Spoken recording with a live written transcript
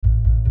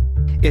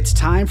It's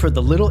time for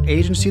the Little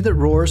Agency That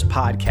Roars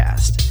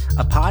podcast,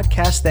 a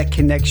podcast that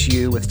connects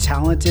you with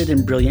talented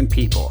and brilliant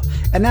people.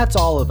 And that's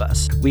all of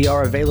us. We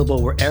are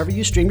available wherever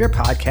you stream your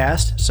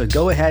podcast, so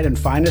go ahead and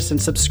find us and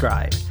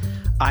subscribe.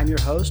 I'm your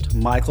host,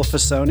 Michael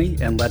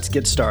Fasoni, and let's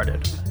get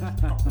started.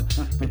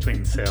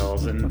 Between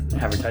sales and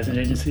advertising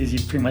agencies, you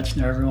pretty much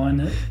know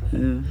everyone.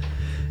 And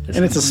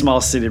it's a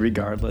small city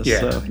regardless, yeah,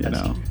 so, you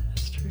know. True.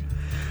 That's true.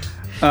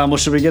 Well,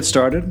 should we get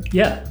started?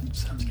 Yeah,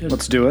 sounds good.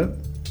 Let's do it.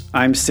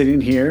 I'm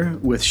sitting here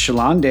with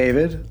Chelan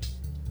David,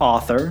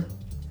 author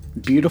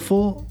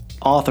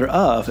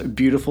of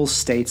Beautiful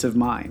States of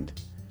Mind.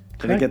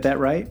 Did I get that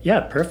right?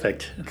 Yeah,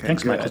 perfect. Okay,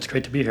 thanks, good. Michael. It's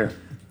great to be here.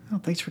 Oh,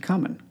 thanks for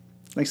coming.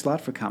 Thanks a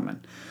lot for coming.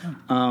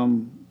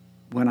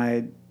 When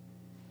I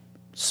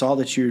saw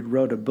that you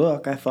wrote a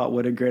book, I thought,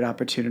 what a great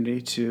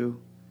opportunity to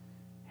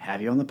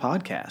have you on the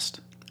podcast.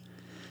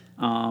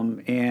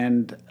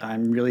 And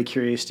I'm really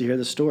curious to hear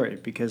the story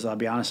because I'll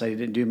be honest, I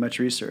didn't do much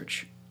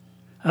research.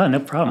 Oh,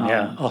 no problem.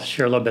 Yeah, I'll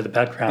share a little bit of the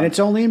background. And it's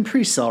only in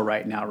pre-sale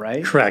right now,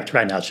 right? Correct.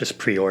 Right now it's just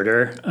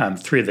pre-order.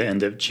 Through the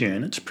end of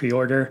June, it's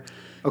pre-order.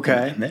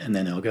 Okay. And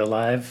then it'll go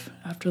live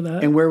after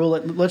that. And where will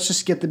it, let's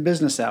just get the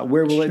business out.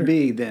 Where will it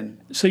be then?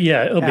 So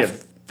yeah, it'll be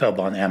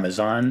available on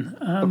Amazon.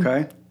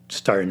 Okay.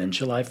 Starting in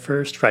July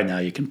 1st. Right now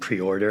you can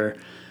pre-order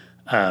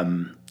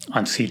on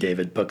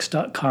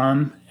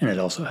cdavidbooks.com, and it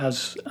also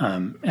has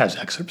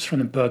excerpts from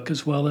the book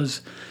as well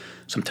as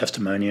some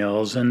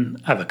testimonials, and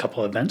I have a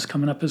couple events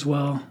coming up as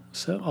well.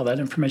 So all that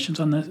information's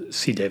on the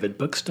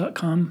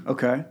cdavidbooks.com.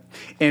 Okay.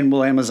 And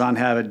will Amazon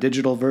have a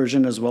digital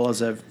version as well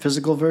as a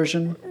physical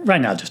version? Right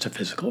now, just a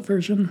physical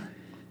version.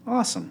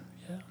 Awesome.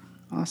 Yeah.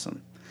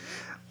 Awesome.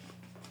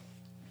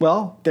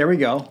 Well, there we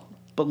go.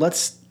 But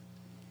let's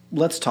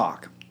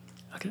talk.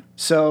 Okay.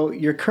 So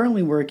you're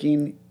currently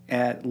working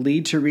at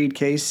Lead to Read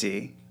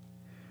KC,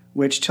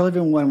 which tell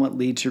everyone what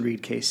Lead to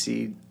Read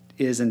KC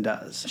is and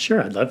does.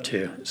 Sure, I'd love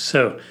to.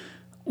 So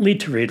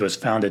Lead to Read was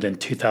founded in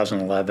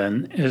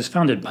 2011. It was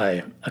founded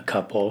by a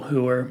couple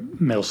who were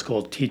middle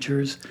school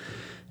teachers,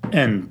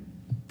 and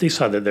they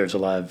saw that there's a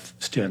lot of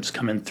students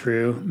coming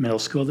through middle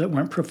school that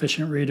weren't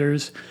proficient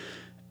readers,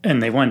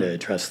 and they wanted to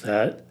address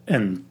that,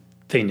 and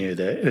they knew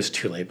that it was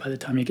too late by the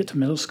time you get to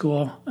middle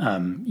school.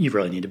 You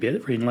really need to be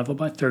at reading level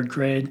by third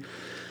grade.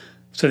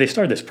 So they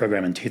started this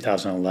program in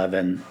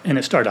 2011, and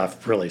it started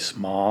off really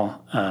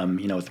small,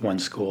 with one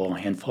school, a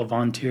handful of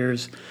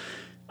volunteers.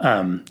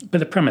 But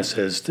the premise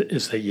is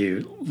that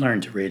you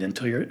learn to read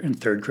until you're in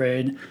third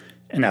grade,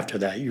 and after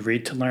that you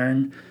read to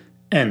learn.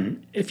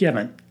 And if you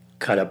haven't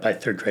caught up by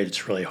third grade,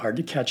 it's really hard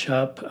to catch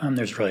up.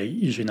 There's really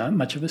usually not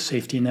much of a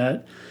safety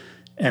net,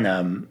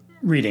 and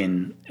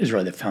reading is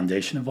really the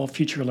foundation of all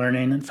future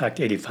learning. In fact,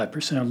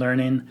 85% of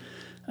learning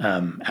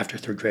after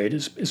third grade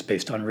is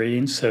based on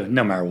reading. So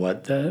no matter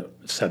what the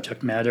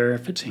subject matter,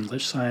 if it's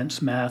English,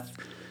 science, math,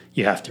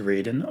 you have to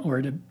read in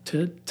order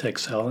to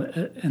excel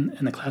in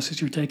the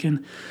classes you're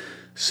taking.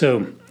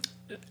 So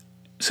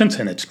since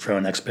then, it's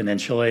grown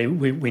exponentially.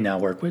 We now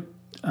work with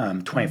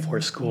 24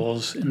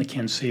 schools in the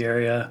Kansas City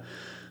area,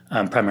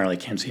 primarily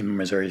Kansas City,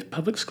 Missouri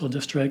Public School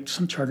District,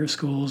 some charter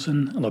schools,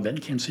 and a little bit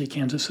in Kansas City,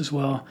 Kansas as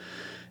well.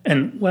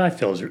 And what I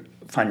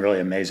find really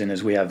amazing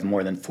is we have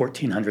more than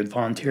 1,400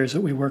 volunteers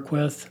that we work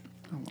with.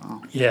 Oh,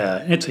 wow.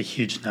 Yeah, it's a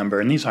huge number,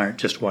 and these aren't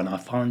just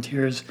one-off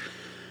volunteers.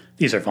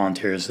 These are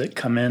volunteers that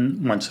come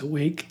in once a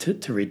week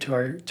to read to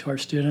our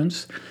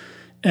students,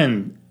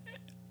 and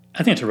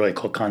I think it's a really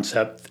cool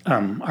concept.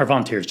 Our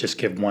volunteers just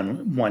give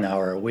one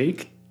hour a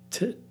week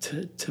to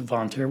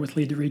volunteer with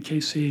Lead to Read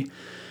KC,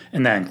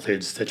 and that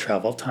includes the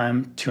travel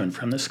time to and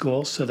from the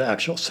school. So the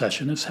actual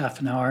session is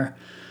half an hour,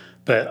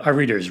 but our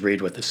readers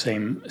read with the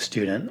same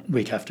student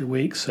week after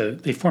week, so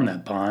they form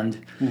that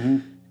bond,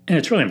 and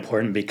it's really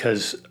important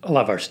because a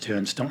lot of our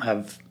students don't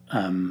have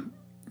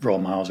role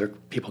models or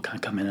people kind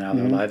of come in and out of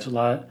their lives a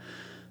lot.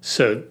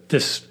 So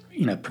this,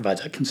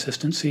 provides that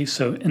consistency.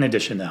 So in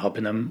addition to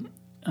helping them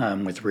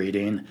with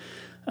reading,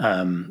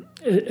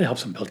 it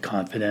helps them build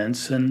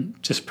confidence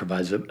and just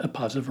provides a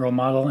positive role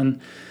model. And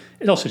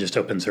it also just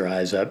opens their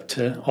eyes up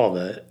to all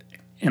the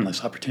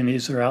endless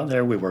opportunities that are out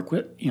there. We work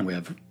with, we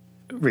have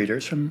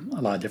readers from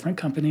a lot of different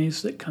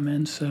companies that come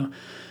in. So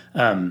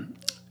I'm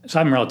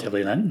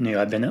relatively new.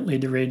 I've been at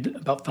Lead to Read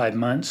about 5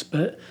 months,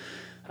 but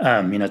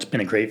it's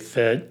been a great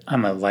fit.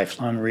 I'm a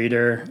lifelong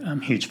reader.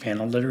 I'm a huge fan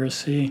of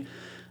literacy.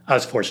 I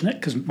was fortunate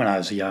because when I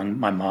was young,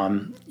 my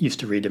mom used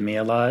to read to me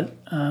a lot.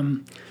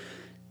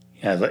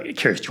 Like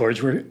Curious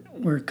George were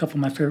a couple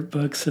of my favorite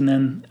books, and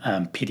then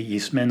P.D.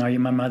 Eastman, Are You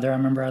My Mother? I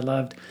remember I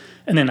loved.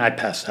 And then I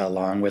passed that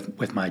along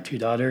with my two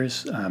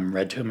daughters,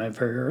 read to them at a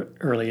very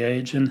early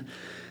age, and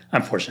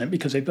I'm fortunate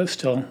because they both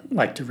still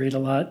like to read a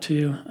lot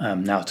too.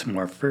 Now it's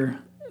more for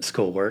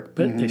schoolwork,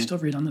 but they still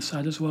read on the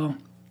side as well.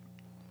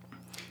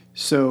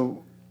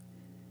 So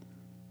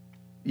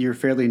you're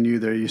fairly new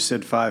there. You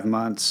said 5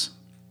 months.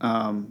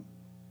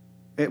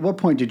 At what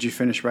point did you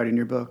finish writing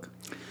your book?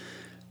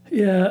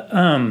 Yeah,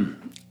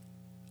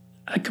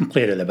 I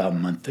completed about a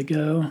month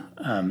ago,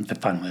 the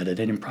final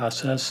editing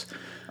process.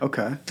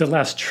 Okay. The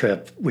last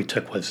trip we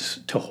took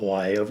was to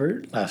Hawaii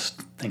over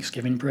last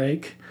Thanksgiving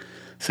break.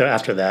 So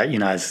after that,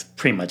 I was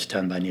pretty much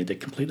done, but I needed to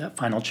complete that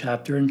final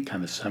chapter and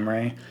kind of a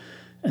summary.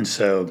 And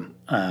so,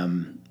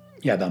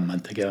 about a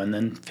month ago, and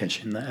then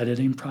finishing the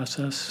editing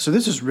process. So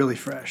this is really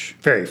fresh.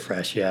 Very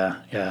fresh,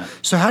 yeah.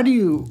 So how do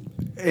you,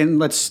 and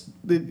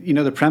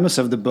the premise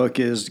of the book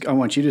is, I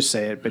want you to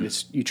say it, but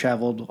it's you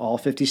traveled all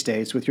 50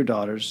 states with your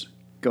daughters.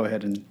 Go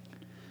ahead and.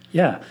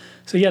 Yeah.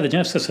 So the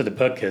genesis of the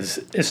book is,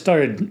 it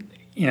started,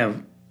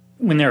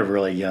 when they were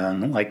really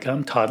young, like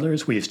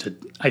toddlers. I used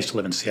to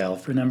live in Seattle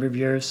for a number of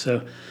years,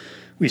 so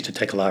we used to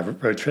take a lot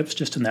of road trips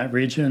just in that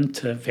region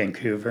to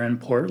Vancouver and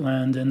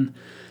Portland and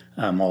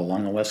all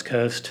along the West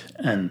Coast.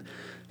 And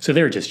so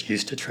they were just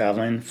used to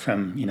traveling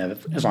from,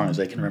 as long as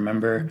they can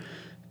remember.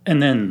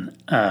 And then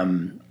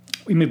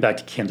we moved back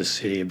to Kansas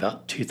City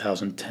about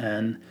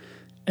 2010.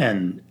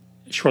 And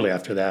shortly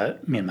after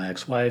that, me and my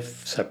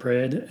ex-wife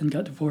separated and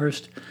got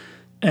divorced.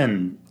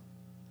 And,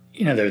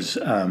 there's,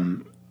 I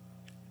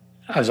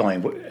was only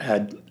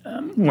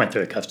went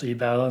through a custody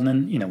battle, and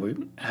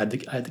then, I had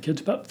the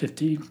kids about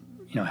 50,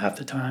 half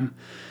the time.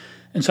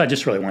 And so I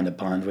just really wanted to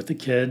bond with the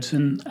kids,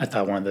 and I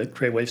thought one of the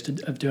great ways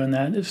of doing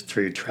that is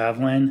through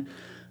traveling,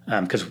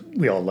 because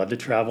we all love to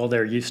travel.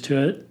 They're used to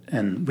it,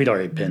 and we'd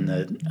already been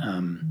to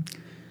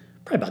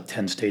probably about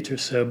 10 states or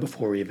so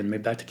before we even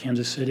moved back to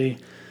Kansas City.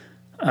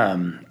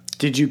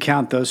 Did you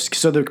count those?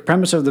 So the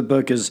premise of the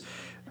book is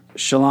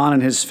Chelan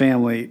and his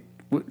family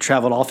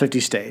traveled all 50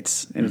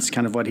 states, and it's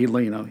kind of what he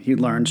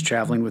learns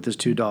traveling with his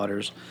two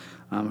daughters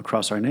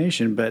across our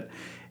nation. But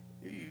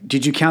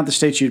did you count the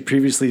states you'd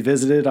previously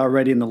visited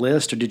already in the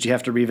list, or did you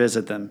have to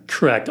revisit them?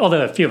 Correct.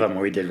 Although a few of them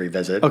we did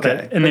revisit.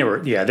 Okay. They were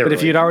But really,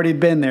 if you'd already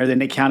been there, then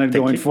it counted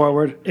going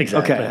forward?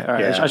 Exactly. Okay. All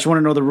right. Yeah. I just want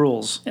to know the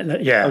rules.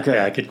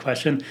 Good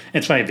question.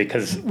 It's funny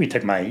because we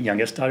took my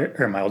oldest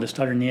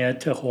daughter, Nia,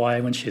 to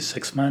Hawaii when she was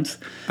 6 months.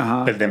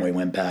 But then we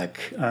went back,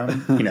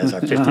 as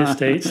our 50th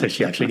state. So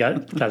she actually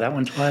got that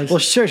one twice. Well,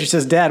 sure. She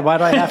says, Dad, why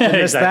do I have to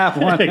miss that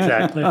one?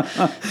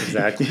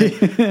 Exactly.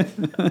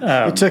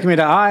 You took me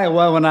to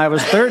Iowa when I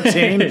was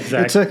 13. Exactly.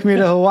 You took me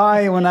to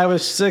Hawaii when I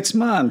was 6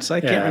 months.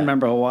 I can't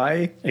remember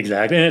Hawaii.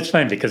 Exactly. And it's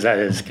funny because that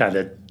is kind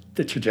of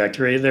the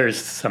trajectory.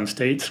 There's some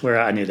states where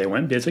I knew they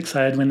wouldn't be as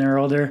excited when they were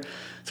older.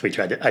 So I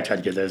tried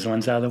to get those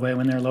ones out of the way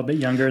when they're a little bit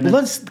younger.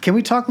 And Can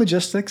we talk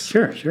logistics?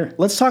 Sure.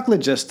 Let's talk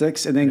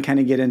logistics and then kind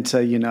of get into,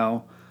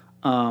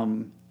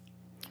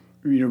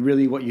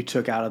 really what you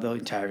took out of the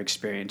entire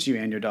experience, you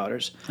and your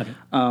daughters. Okay.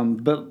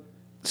 But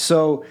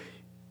so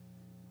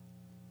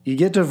you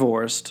get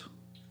divorced.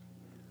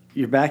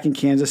 You're back in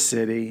Kansas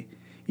City.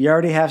 You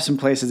already have some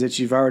places that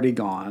you've already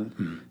gone.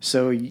 Mm-hmm.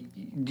 So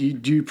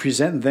do you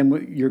present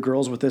your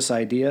girls with this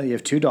idea? You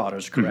have two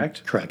daughters, correct?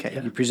 Mm-hmm. Correct. Okay.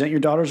 Yeah. You present your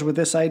daughters with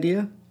this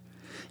idea?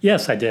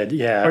 Yes, I did.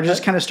 Yeah. Or it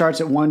just kind of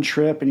starts at one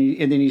trip and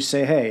then you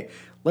say, hey,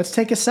 let's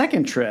take a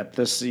second trip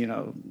this,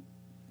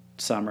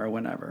 summer or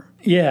whenever.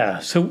 Yeah.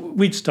 So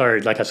we'd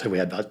started, like I said, we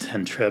had about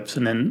 10 trips.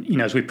 And then,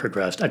 as we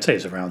progressed, I'd say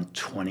it's around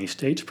 20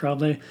 states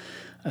probably.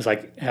 I was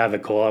like, I have a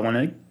goal. I want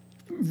to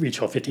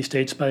reach all 50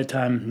 states by the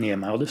time Nia,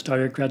 my oldest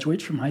daughter,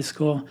 graduates from high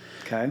school.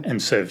 Okay.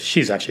 And so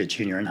she's actually a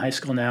junior in high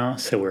school now,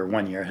 so we're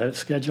 1 year ahead of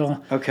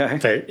schedule. Okay.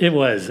 But it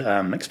was,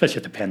 especially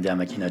with the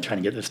pandemic, trying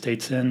to get the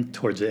states in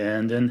towards the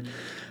end. And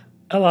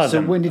a lot of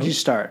them. So when did you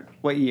start?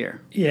 What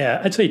year?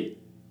 Yeah, I'd say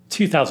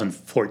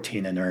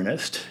 2014 in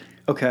earnest.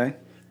 Okay.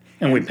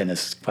 And we've been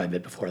this quite a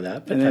bit before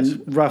that. But and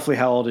then roughly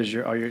how old are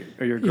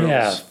your girls?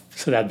 Yeah,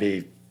 so that'd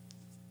be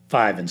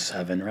 5 and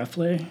 7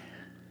 roughly.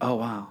 Oh,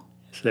 wow.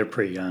 So they're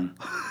pretty young.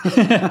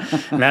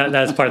 And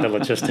that's part of the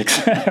logistics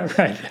right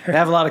there. I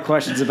have a lot of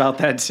questions about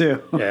that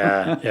too.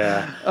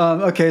 Yeah.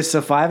 Okay,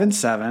 so 5 and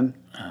 7,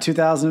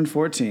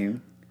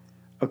 2014.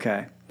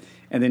 Okay.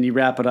 And then you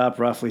wrap it up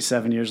roughly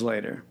 7 years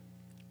later.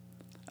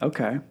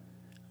 Okay.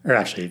 Or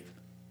actually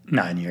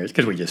 9 years,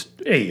 because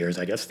 8 years,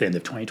 I guess, the end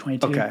of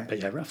 2022. Okay. But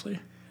yeah, roughly.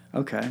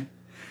 Okay.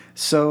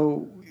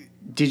 So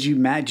did you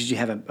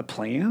have a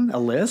plan, a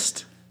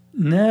list?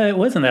 No, it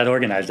wasn't that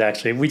organized,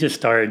 actually. We just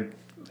started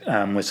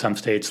with some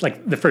states.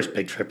 Like the first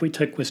big trip we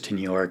took was to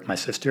New York. My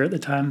sister lived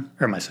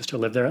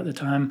there at the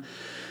time.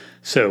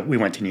 So we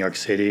went to New York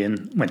City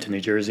and went to New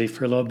Jersey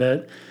for a little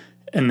bit.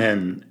 And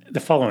then the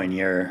following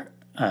year,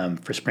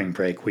 for spring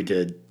break, we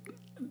did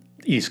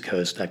East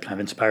Coast. That kind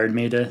of inspired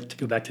me to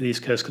go back to the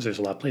East Coast because there's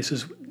a lot of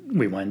places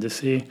we wanted to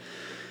see.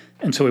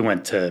 And so we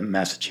went to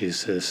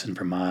Massachusetts and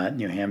Vermont,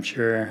 New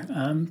Hampshire,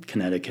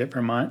 Connecticut,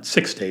 Vermont,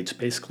 6 states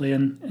basically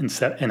in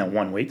a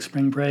 1 week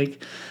spring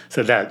break.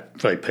 So that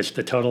really pushed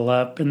the total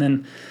up. And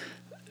then,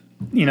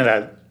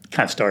 that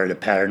kind of started a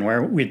pattern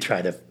where we'd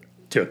try to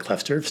do a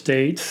cluster of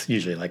states,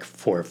 usually like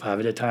 4 or 5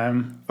 at a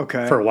time.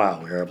 Okay. For a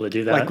while we were able to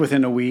do that. Like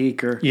within a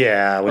week or?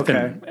 Yeah,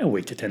 within a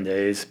week to 10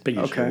 days, but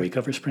usually a week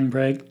over spring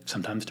break,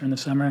 sometimes during the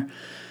summer.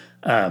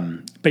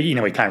 But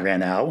we kind of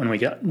ran out when we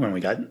got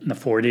in the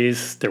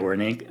 40s.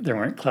 There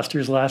weren't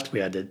clusters left.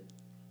 We had to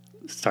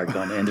start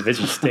going to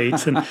individual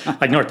states. And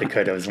like North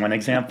Dakota was one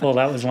example.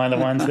 That was one of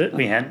the ones that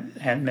we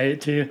hadn't made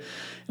it to.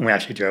 And we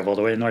actually drove all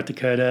the way to North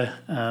Dakota.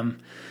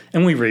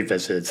 And we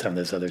revisited some of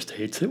those other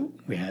states that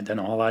we hadn't done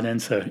a whole lot in,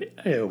 so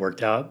it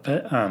worked out.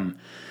 But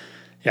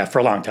yeah, for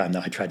a long time,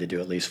 though, I tried to do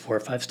at least 4 or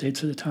 5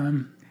 states at a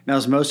time. Now,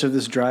 is most of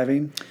this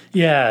driving?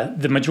 Yeah,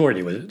 the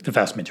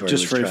vast majority just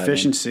was for driving.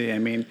 Efficiency. I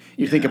mean,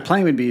 you think a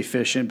plane would be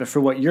efficient, but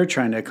for what you're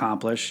trying to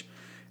accomplish,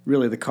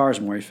 really the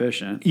car's more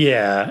efficient.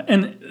 Yeah,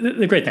 and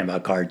the great thing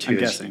about a car too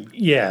is,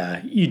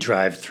 you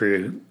drive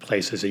through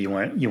places that you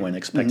wouldn't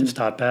expect to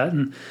stop at,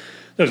 and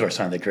those were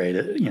some of the great,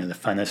 the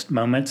funnest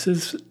moments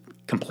is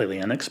completely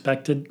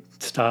unexpected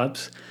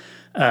stops.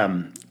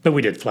 But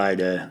we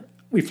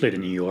flew to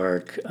New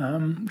York,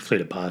 we flew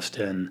to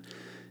Boston,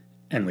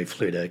 and we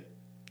flew to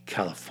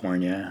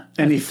California.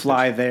 Any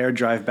fly there,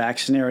 drive back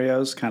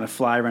scenarios, kind of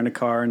fly, rent a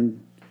car?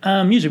 And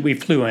usually we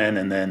flew in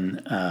and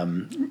then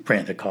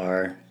rented a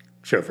car,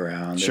 drove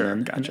around,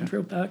 and then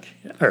drove back,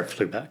 or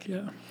flew back,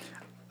 yeah.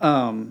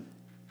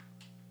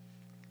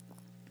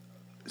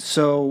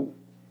 So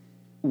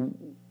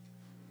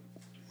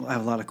I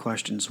have a lot of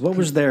questions. What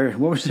was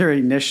their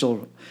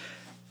initial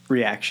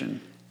reaction?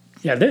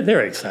 Yeah,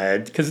 they're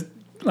excited because,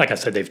 like I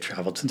said, they've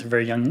traveled since a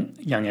very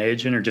young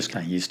age and are just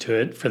kind of used to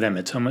it. For them,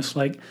 it's almost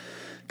like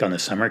going to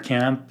summer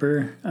camp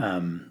or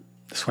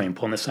swimming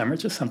pool in the summer.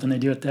 It's just something they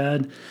do with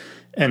Dad.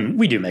 And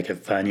we do make it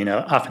fun.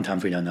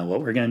 Oftentimes we don't know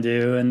what we're going to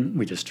do, and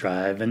we just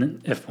drive.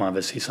 And if one of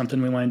us sees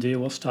something we want to do,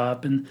 we'll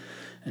stop and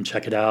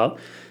check it out.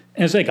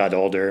 And as they got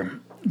older,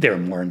 they were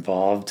more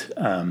involved.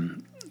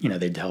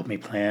 They'd help me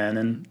plan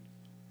and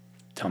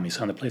tell me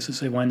some of the places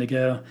they wanted to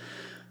go.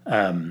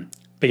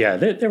 But yeah,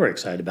 they were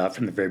excited about it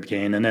from the very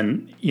beginning. And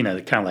then,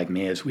 kind of like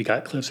me, as we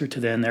got closer to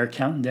the end, they're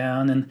counting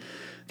down, and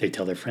they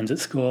tell their friends at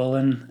school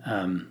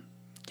and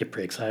get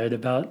pretty excited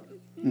about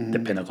the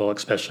pinnacle,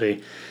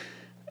 especially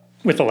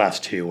with the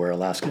last 2 were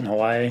Alaska and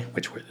Hawaii,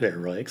 which they're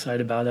really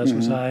excited about, as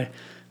was I.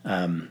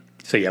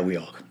 So yeah, we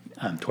all,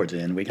 towards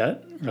the end, we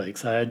got really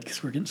excited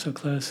because we're getting so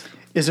close.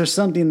 Is there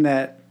something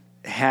that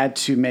had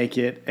to make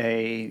it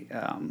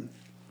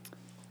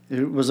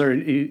was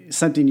there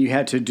something you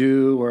had to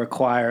do or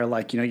acquire,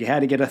 like, you had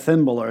to get a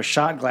thimble or a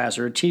shot glass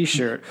or a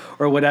T-shirt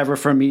or whatever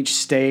from each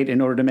state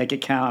in order to make it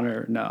count,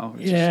 or no?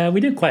 Yeah,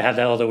 we didn't quite have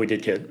that, although we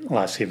did get a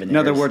lot of souvenirs. In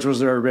other words, was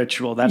there a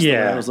ritual? That's the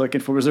word I was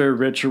looking for. Was there a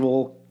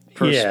ritual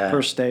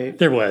per state?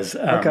 There was.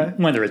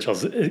 One of the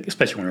rituals,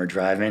 especially when we were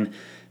driving,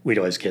 we'd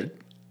always get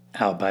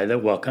out by the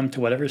welcome to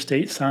whatever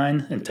state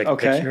sign and take a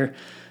picture.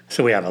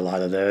 So we have a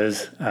lot of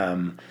those.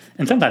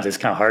 And sometimes it's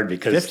kind of hard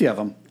because 50 of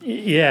them.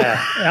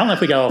 Yeah. I don't know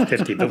if we got all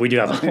 50, but we do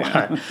have a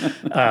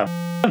lot.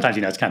 Sometimes,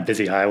 it's kind of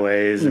busy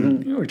highways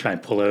and we're trying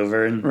to pull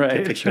over and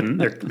get a picture.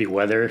 And there could be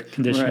weather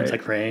conditions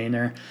like rain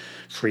or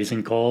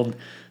freezing cold.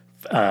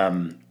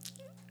 And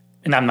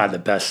I'm not the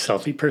best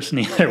selfie person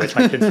either, which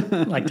my kids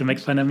like to make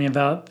fun of me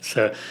about.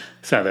 So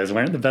some of those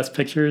weren't the best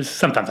pictures.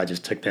 Sometimes I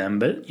just took them,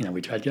 but,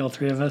 we tried to get all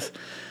 3 of us.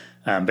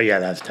 But yeah,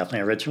 that's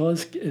definitely a ritual,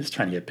 is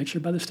trying to get a picture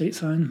by the state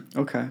sign.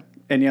 Okay.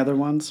 Any other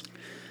ones?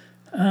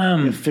 You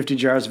have 50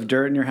 jars of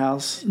dirt in your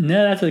house?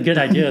 No, that's a good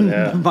idea,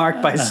 though.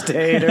 Marked by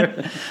state?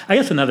 Or I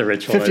guess another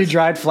ritual 50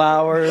 dried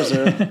flowers?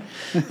 Or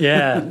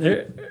yeah,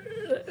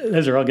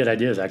 those are all good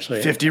ideas,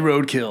 actually. 50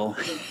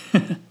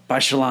 roadkill by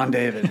Chelan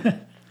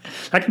David.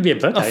 That could be a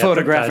book. A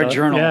photographic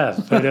journal. Yeah,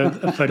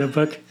 a photo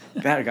book.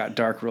 That got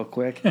dark real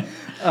quick.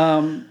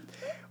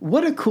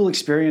 What a cool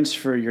experience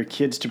for your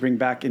kids to bring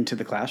back into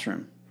the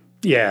classroom.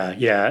 Yeah.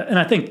 And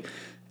I think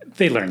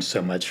they learn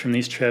so much from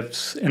these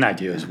trips, and I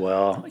do as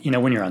well.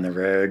 When you're on the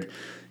road,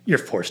 you're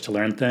forced to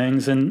learn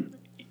things. And,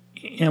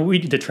 we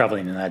did travel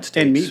in the United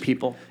States. And meet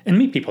people. And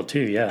meet people,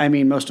 too, yeah. I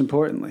mean, most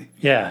importantly.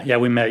 Yeah,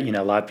 we met,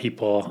 a lot of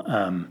people.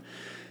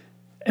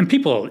 And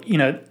people,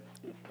 we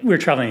were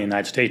traveling in the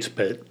United States,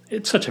 but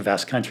it's such a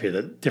vast country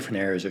that different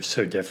areas are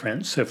so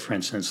different. So, for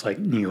instance, like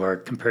New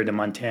York compared to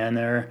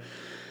Montana, or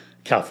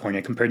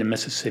California compared to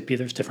Mississippi,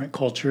 there's different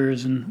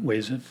cultures and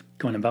ways of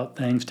going about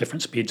things,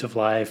 different speeds of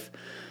life.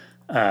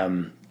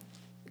 And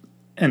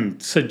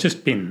so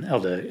just being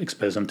able to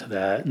expose them to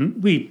that.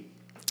 And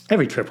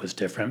every trip was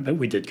different, but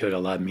we did go to a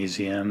lot of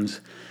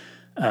museums.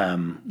 We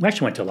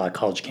actually went to a lot of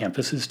college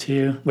campuses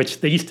too,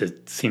 which they used to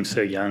seem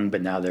so young,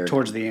 but now they're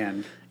towards the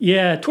end.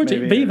 Yeah, but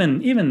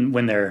even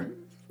when they're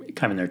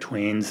kind of in their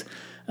tweens,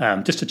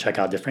 just to check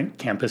out different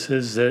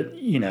campuses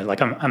that,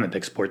 like I'm a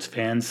big sports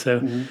fan.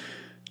 So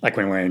like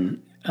when we're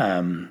in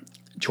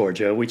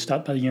Georgia, we'd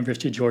stop by the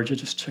University of Georgia,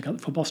 just check out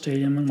the football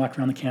stadium and walk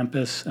around the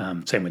campus.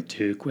 Same with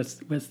Duke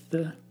with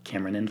the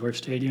Cameron Indoor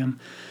Stadium.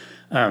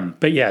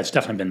 But yeah, it's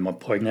definitely been more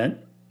poignant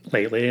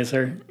lately as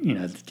they're,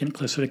 getting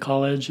closer to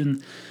college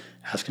and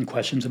asking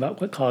questions about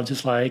what college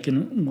is like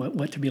and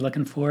what to be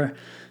looking for.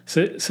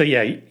 So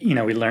yeah,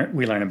 we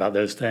learn about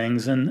those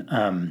things.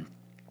 And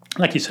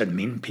like you said,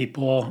 meeting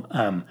people.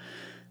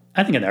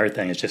 I think another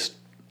thing is just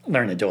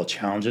learn to deal with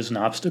challenges and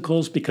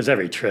obstacles, because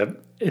every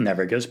trip, it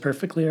never goes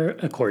perfectly or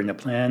according to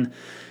plan.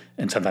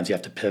 And sometimes you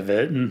have to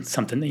pivot, and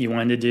something that you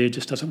wanted to do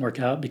just doesn't work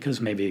out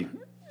because maybe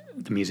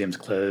the museum's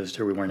closed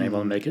or we weren't able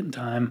to make it in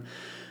time.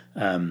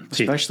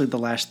 Especially the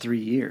last 3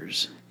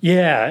 years.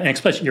 Yeah, and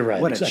especially, you're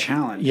right. What a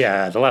challenge.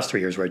 Yeah, the last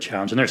 3 years were a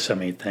challenge, and there's so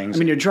many things. I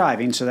mean, you're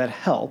driving, so that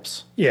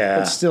helps. Yeah.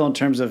 But still, in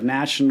terms of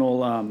national,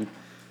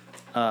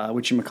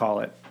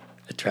 whatchamacallit?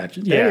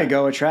 Attractions. There Yeah. you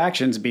go,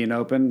 attractions being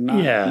open,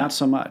 not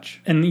so much.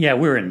 And yeah,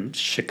 we were in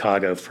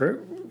Chicago for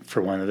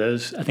one of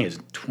those. I think it was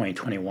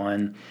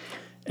 2021.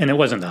 And it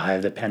wasn't the height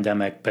of the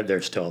pandemic, but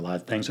there's still a lot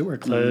of things that were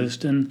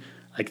closed, and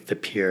like the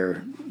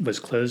pier was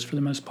closed for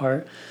the most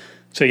part.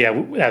 So yeah,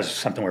 that was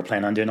something we're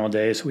planning on doing all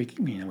day. So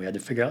we had to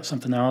figure out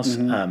something else.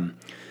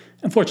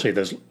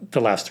 Unfortunately,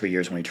 the last 3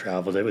 years when we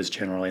traveled, it was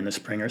generally in the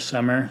spring or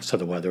summer, so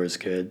the weather was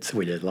good. So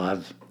we did a lot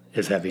of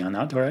is heavy on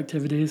outdoor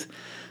activities.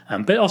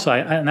 But also,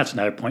 and that's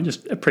another point,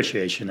 just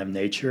appreciation of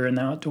nature and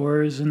the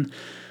outdoors. And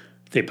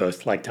they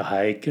both like to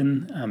hike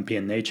and be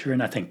in nature.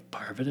 And I think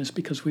part of it is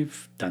because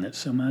we've done it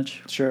so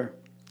much. Sure.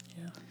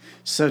 Yeah.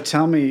 So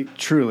tell me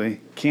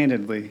truly,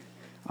 candidly,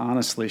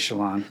 honestly,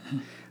 Chelan,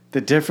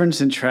 the difference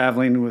in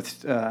traveling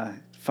with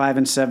 5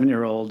 and 7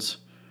 year olds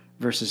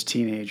versus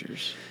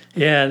teenagers.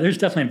 Yeah, there's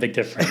definitely a big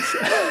difference.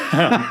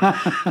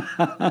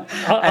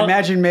 I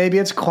imagine maybe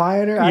it's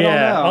quieter. I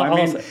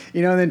don't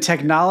know. Then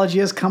technology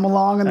has come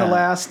along in the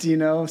last,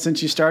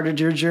 since you started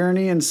your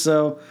journey. And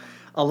so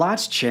a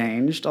lot's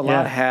changed, a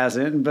lot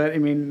hasn't. But I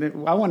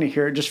mean, I want to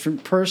hear it just from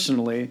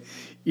personally,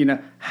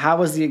 how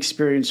was the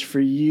experience for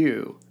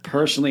you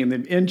personally in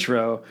the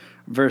intro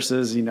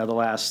versus, the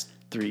last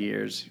 3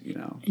 years,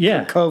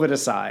 COVID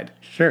aside.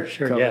 Sure,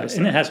 yeah.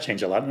 And it has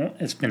changed a lot.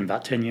 It's been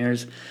about 10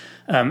 years.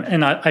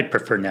 And I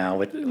prefer now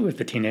with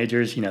the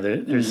teenagers,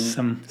 there's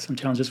some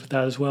challenges with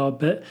that as well.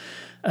 But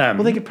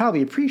they could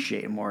probably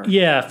appreciate it more.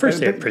 Yeah,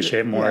 first they appreciate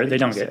it more. They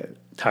don't get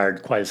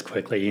tired quite as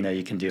quickly.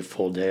 You can do a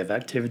full day of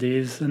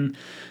activities, and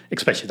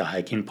especially the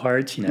hiking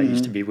parts. It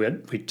used to be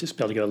we'd just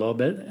be able to go a little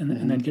bit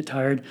and then get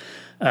tired.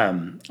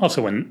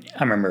 Also, when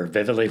I remember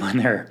vividly when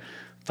they're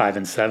 5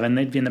 and 7,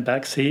 they'd be in the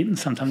back seat and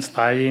sometimes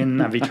fighting,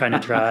 and I'd be trying to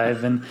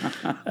drive, and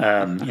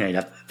you'd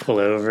have to pull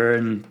over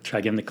and try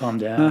to get them to calm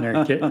down,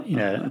 or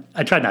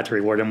I tried not to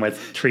reward them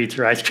with treats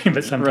or ice cream,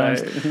 but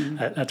sometimes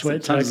that's what it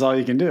took. Sometimes all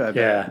you can do. I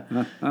bet.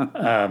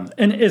 Yeah.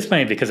 And it's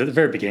funny because at the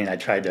very beginning I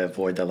tried to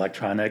avoid the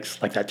electronics,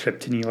 like that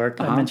trip to New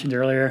York I mentioned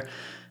earlier.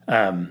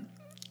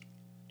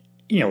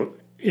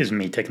 Is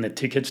me taking the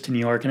 2 kids to New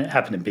York, and it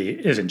happened to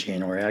is in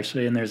January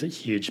actually, and there's a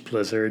huge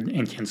blizzard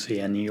in Quincy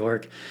and New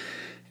York.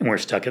 And we're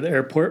stuck at the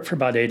airport for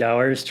about 8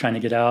 hours trying to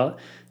get out.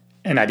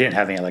 And I didn't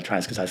have any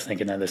electronics because I was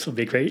thinking, this will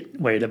be a great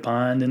way to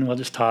bond and we'll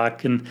just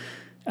talk. And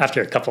after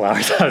a couple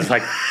hours, I was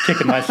like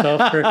kicking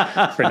myself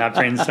for not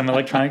bringing some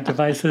electronic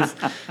devices.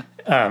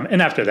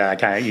 And after that, I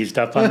kind of eased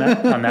up on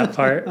that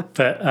part.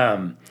 But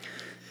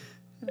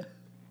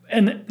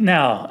and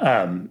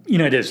now,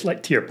 it is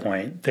like, to your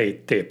point,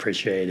 they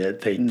appreciate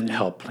it. They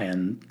help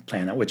plan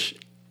it, which,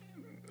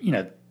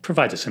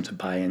 provides a sense of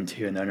buy-in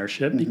to and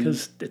ownership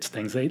because it's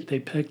things they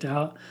picked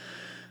out.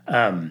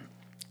 And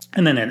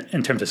then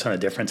in terms of some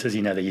of the differences,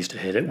 they used to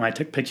hate it when I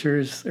took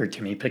pictures, or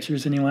too many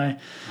pictures anyway.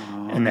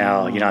 And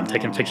now, I'm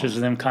taking pictures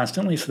of them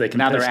constantly so they can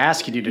they're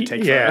asking you to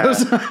take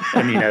photos.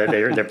 And,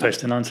 they're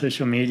posting on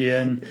social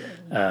media and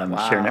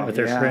sharing it with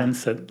their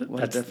friends. So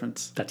what a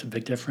difference. That's a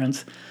big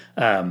difference.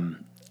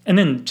 And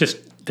then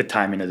just the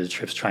timing of the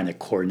trips, trying to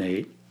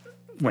coordinate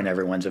when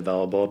everyone's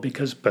available,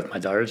 because both my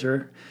daughters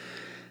are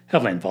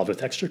heavily involved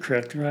with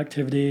extracurricular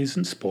activities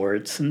and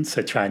sports, and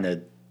so trying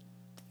to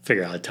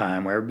figure out a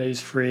time where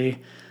everybody's free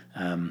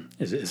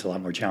is a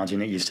lot more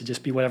challenging. It used to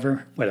just be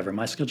whatever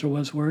my schedule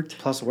worked.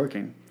 Plus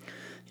working.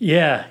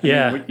 Yeah.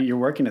 You're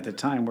working at the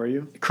time, were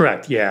you?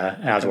 Correct, yeah.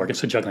 I was working,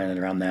 so juggling it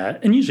around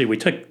that. And usually we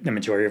took the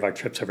majority of our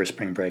trips over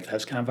spring break.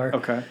 That's kind of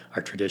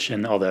our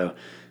tradition, although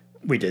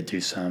we did do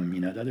some,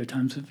 at other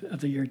times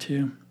of the year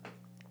too.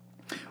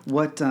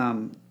 What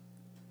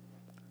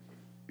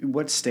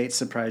state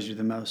surprised you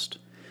the most?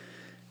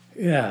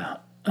 Yeah.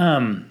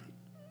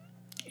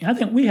 I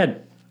think we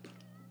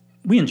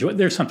enjoyed,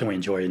 there's something we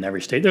enjoyed in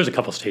every state. There's a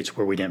couple states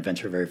where we didn't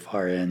venture very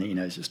far in,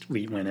 it's just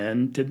we went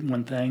in, did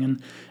one thing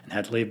and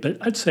had to leave. But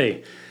I'd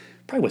say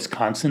probably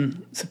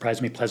Wisconsin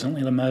surprised me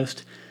pleasantly the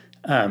most.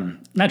 And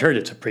I'd heard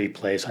it's a pretty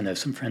place. I know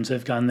some friends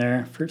have gone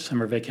there for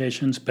summer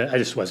vacations, but I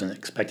just wasn't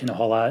expecting a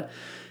whole lot.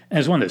 And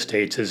it's one of those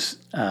states is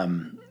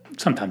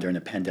sometime during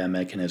the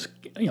pandemic and is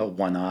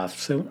one-off.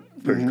 So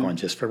we were going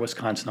just for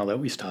Wisconsin, although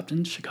we stopped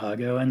in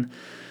Chicago and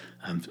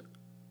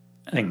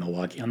I think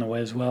Milwaukee on the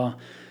way as well.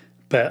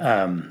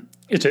 But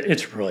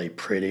it's really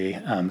pretty,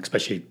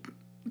 especially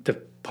the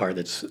part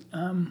that's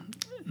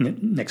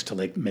next to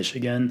Lake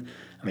Michigan.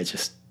 I mean, it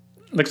just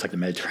looks like the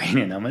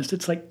Mediterranean almost.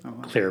 It's like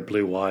clear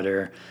blue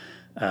water.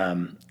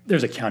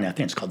 There's a county, I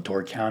think it's called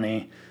Door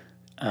County.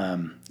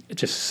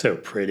 It's just so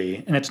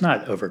pretty, and it's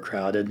not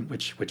overcrowded,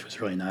 which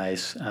was really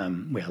nice.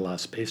 We had a lot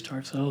of space to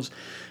ourselves,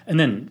 and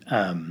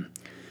then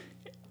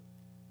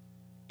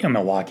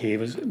Milwaukee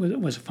was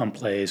a fun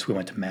place. We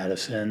went to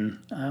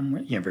Madison,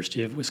 where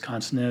University of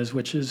Wisconsin is,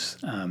 which is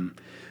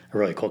a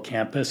really cool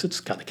campus. It's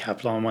got the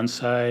Capitol on one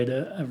side,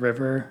 a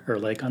river or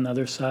lake on the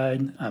other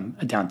side,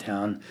 a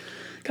downtown,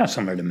 kind of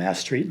similar to Mass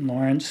Street in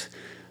Lawrence.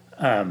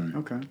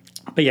 Okay.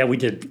 But yeah, we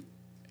did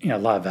a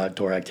lot of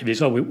outdoor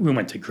activities. Oh, we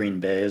went to Green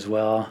Bay as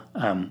well,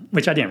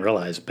 which I didn't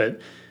realize,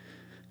 but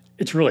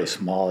it's really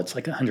small. It's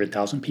like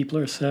 100,000 people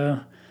or so,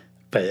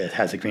 but it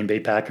has the Green Bay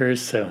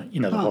Packers. So,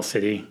 the whole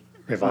city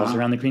revolves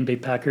around the Green Bay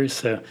Packers.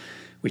 So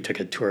we took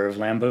a tour of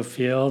Lambeau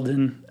Field,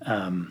 and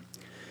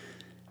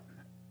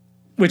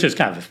which is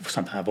kind of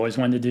something I've always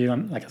wanted to do.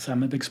 Like I said,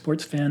 I'm a big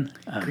sports fan.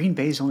 Green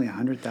Bay's only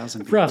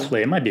 100,000 people?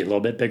 Roughly. It might be a little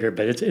bit bigger,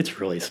 but it's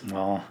really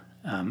small.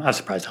 I was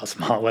surprised how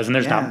small it was, and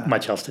there's not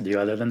much else to do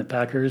other than the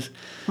Packers.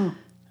 But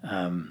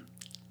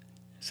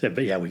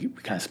yeah, we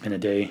kind of spent a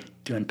day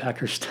doing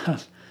Packers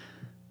stuff.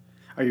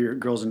 Are your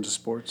girls into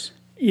sports?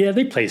 Yeah,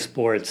 they play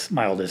sports.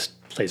 My oldest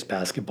plays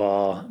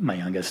basketball. My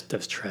youngest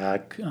does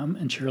track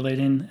and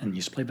cheerleading and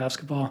used to play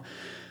basketball.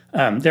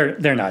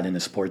 They're not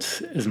into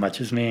sports as much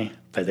as me,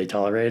 but they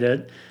tolerate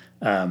it.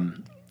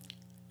 And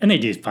they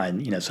do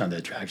find, some of the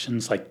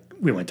attractions. Like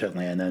we went to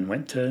Atlanta and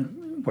went to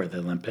where the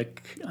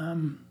Olympic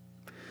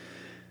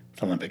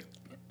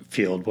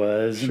field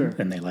was, Sure.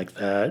 and they liked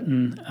that.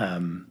 And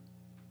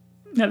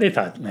they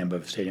thought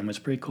Lambeau Stadium was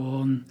pretty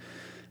cool. And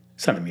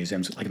some of the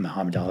museums, like the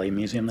Muhammad Ali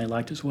Museum, they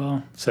liked as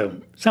well. So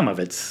some of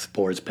it's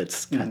sports, but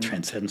it's kind of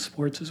transcends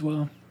sports as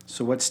well.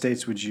 So what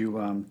states would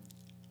you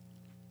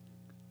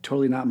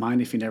totally not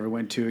mind if you never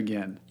went to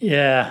again?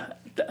 Yeah.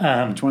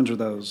 Which ones are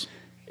those?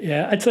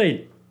 Yeah, I'd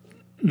say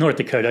North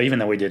Dakota, even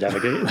though we did have a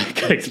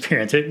good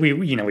experience.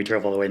 We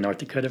drove all the way to North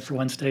Dakota for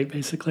one state,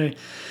 basically.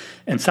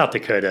 And South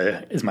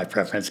Dakota is my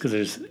preference because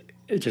there's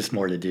just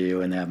more to do,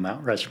 and they have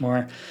Mount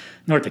Rushmore.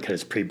 North Dakota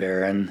is pretty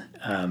barren,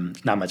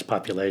 not much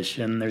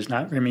population. There's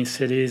not very many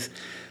cities.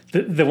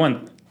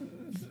 The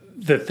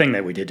thing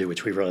that we did do,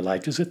 which we really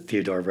liked, was at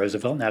Theodore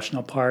Roosevelt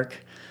National Park.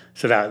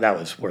 So that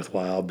was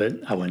worthwhile, but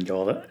I wouldn't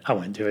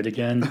do it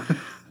again.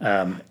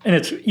 And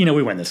it's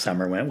we went this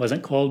summer when it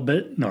wasn't cold,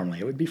 but normally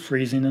it would be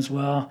freezing as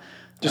well.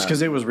 Just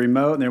because it was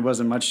remote and there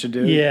wasn't much to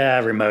do? Yeah,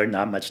 remote,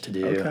 not much to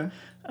do. Okay.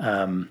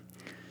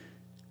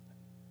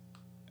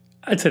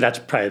 I'd say that's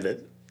probably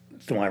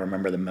the one I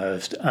remember the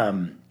most.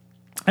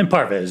 And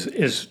part of it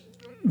is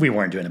we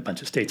weren't doing a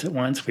bunch of states at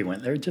once. We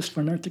went there just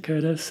for North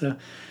Dakota. So,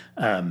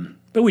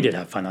 but we did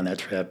have fun on that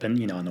trip,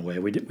 and on the way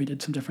we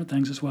did some different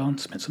things as well, and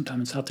spent some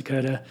time in South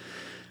Dakota.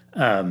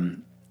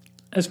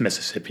 As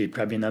Mississippi,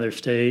 probably another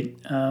state.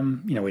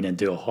 We didn't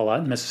do a whole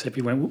lot in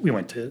Mississippi. We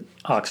went to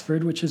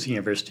Oxford, which is the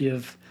University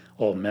of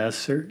Ole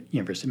Miss, or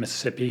University of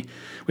Mississippi,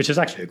 which is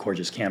actually a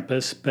gorgeous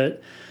campus,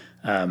 but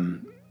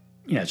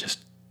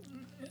just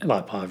a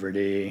lot of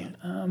poverty.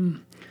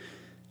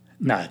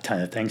 Not a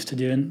ton of things to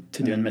do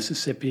in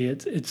Mississippi.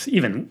 It's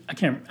even I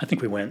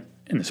think we went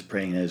in the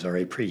spring. It was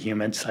already pretty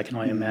humid, so I can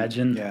only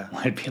imagine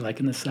what it'd be like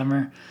in the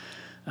summer.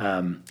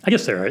 I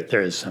guess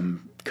there is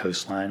some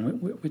coastline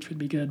which would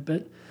be good,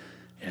 but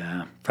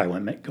yeah, probably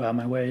wouldn't go out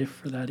my way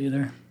for that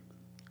either.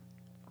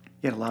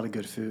 You had a lot of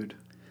good food.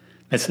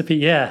 Mississippi,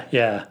 yeah.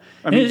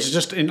 I mean, it's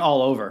just in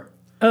all over.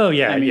 Oh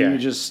yeah, I mean, yeah. you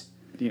just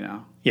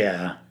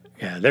Yeah.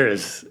 There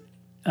is.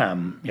 A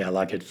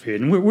lot of good food,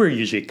 and we're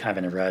usually kind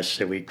of in a rush,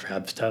 so we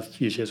grab stuff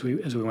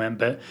usually as we went.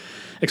 But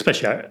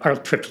especially our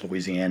trip to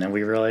Louisiana,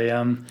 we really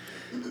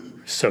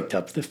soaked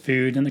up the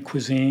food and the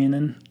cuisine,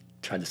 and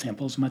tried to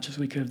sample as much as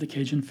we could of the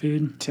Cajun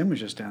food. Tim was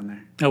just down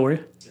there. Oh, were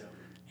you?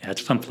 Yeah,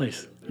 it's a fun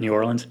place. New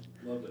Orleans.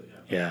 Loved it,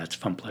 Yeah, it's a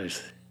fun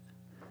place.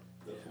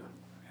 Definitely.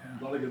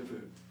 A lot of good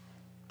food.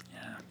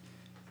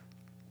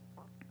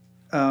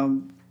 Yeah.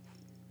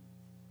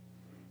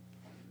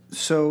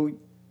 So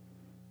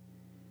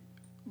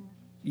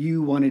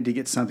you wanted to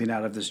get something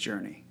out of this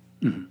journey.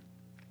 Mm-hmm.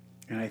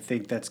 And I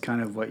think that's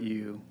kind of what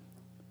you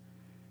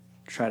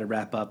try to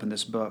wrap up in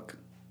this book.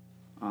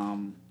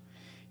 Can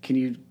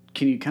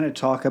you kind of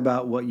talk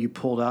about what you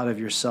pulled out of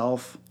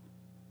yourself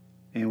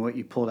and what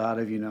you pulled out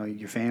of,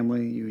 your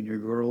family, you and your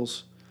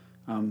girls,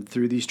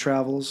 through these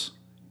travels,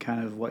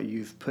 kind of what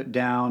you've put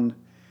down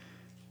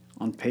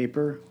on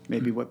paper,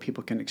 maybe what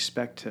people can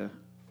expect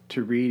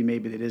to read,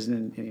 maybe that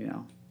isn't,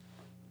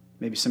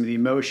 maybe some of the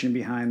emotion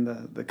behind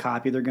the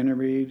copy they're going to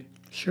read,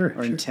 Sure.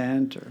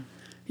 intent, or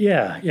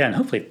Yeah, and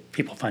hopefully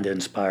people find it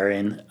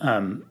inspiring.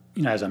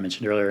 As I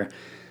mentioned earlier,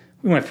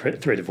 we went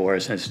through a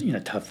divorce, and it's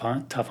tough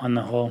on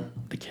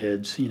the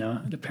kids,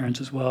 the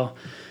parents as well.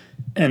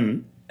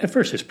 And at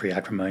first it's pretty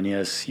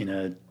acrimonious,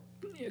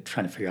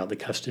 trying to figure out the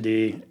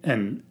custody.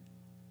 And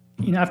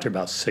after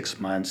about 6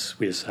 months,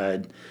 we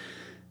decided,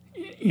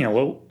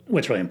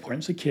 what's really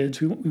important is the kids.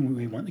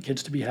 We want the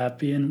kids to be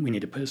happy, and we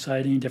need to put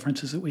aside any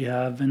differences that we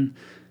have and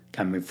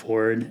kind of move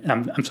forward.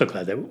 And I'm so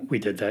glad that we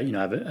did that. I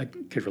have a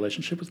good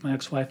relationship with my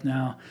ex-wife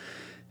now,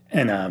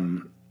 and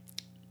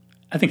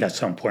I think that's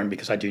so important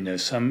because I do know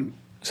some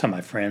of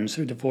my friends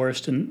are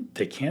divorced and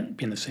they can't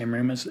be in the same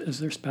room as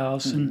their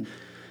spouse. Mm-hmm.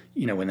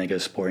 And when they go to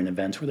sporting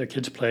events where their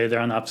kids play, they're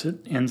on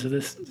opposite ends of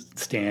the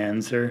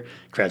stands or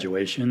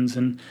graduations.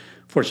 And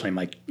fortunately,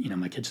 my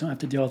kids don't have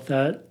to deal with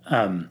that.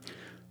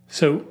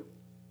 So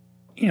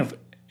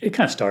it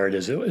kind of started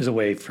as a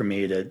way for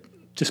me to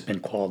just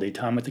spend quality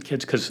time with the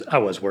kids because I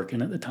was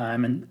working at the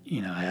time, and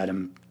I had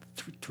them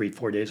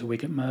 3-4 days a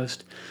week at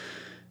most.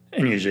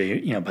 And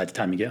usually, by the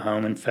time you get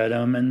home and fed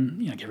them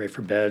and get ready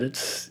for bed,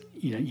 it's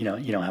you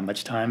don't have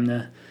much time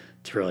to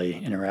really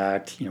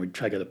interact. We'd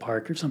try to go to the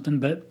park or something,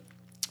 but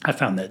I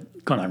found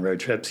that going on road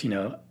trips,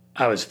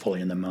 I was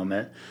fully in the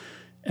moment,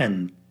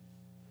 and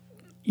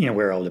we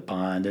were able to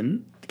bond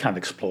and kind of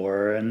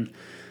explore and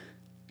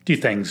do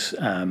things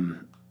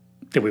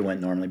that we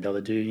wouldn't normally be able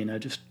to do.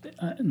 Just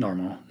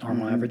normal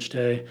average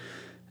day,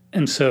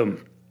 and so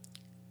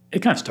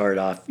it kind of started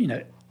off,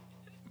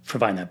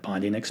 providing that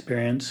bonding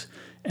experience,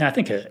 and I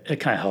think it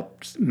kind of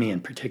helped me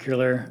in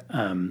particular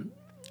kind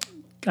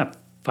of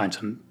find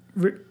some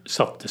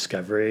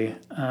self-discovery.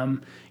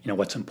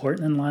 What's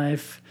important in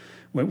life.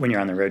 When you're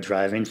on the road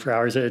driving for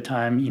hours at a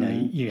time,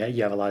 you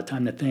have a lot of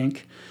time to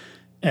think.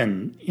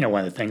 And,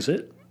 one of the things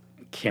that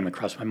came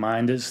across my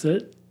mind is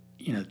that,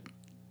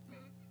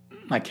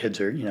 my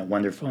kids are,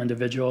 wonderful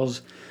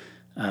individuals.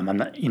 I'm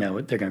not, they're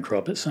going to grow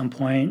up at some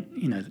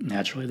point.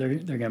 Naturally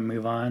they're going to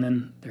move on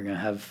and they're going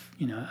to have,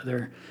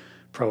 other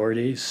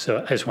priorities.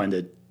 So I just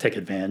wanted to take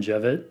advantage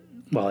of it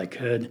while I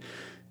could.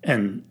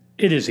 And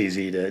it is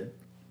easy to,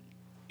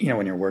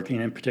 when you're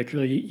working in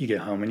particular, you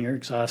get home and you're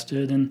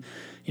exhausted and,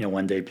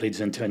 one day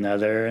bleeds into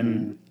another,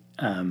 and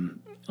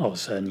all of a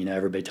sudden,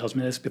 everybody tells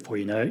me this before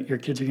you know it, your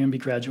kids are going to be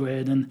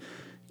graduated, and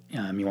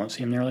you won't see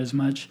them nearly as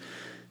much.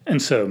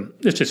 And so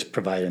this just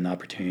provided an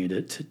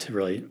opportunity to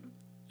really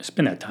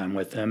spend that time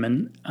with them,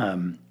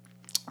 and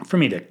for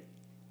me to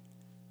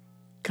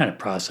kind of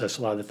process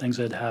a lot of the things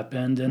that had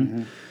happened,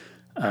 and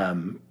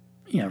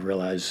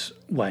realize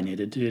what I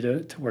needed to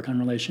do to work on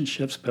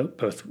relationships,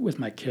 both with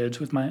my kids,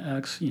 with my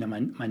ex,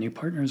 my new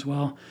partner as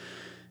well,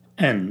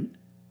 and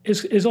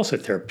is also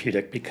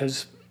therapeutic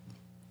because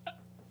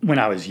when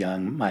I was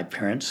young, my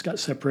parents got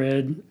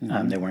separated.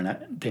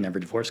 They never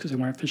divorced because they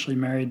weren't officially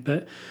married,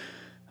 but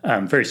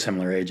very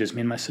similar ages,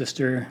 me and my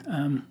sister.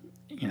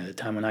 At the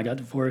time when I got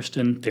divorced,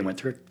 and they went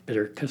through a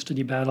bitter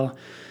custody battle,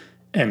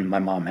 and my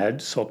mom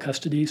had sole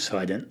custody, so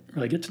I didn't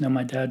really get to know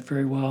my dad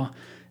very well,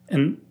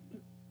 and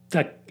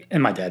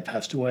my dad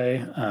passed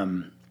away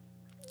in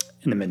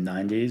the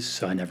mid-'90s,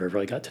 so I never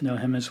really got to know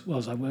him as well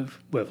as I would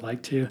have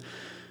liked to.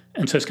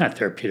 And so it's kind of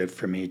therapeutic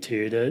for me,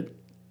 too,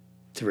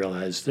 to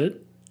realize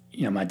that,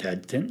 my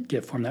dad didn't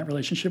get form that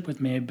relationship with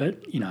me, but,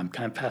 I'm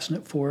kind of passing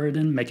it forward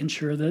and making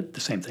sure that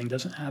the same thing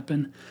doesn't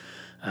happen,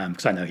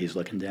 because I know he's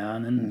looking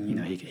down and,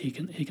 he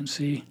can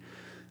see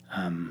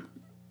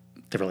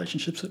the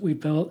relationships that we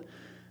built.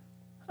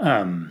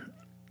 But,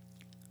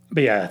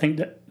 yeah, I think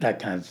that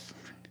kind of...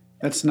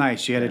 That's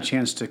nice. You had a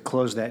chance to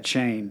close that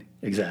chain.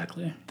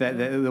 Exactly.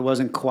 That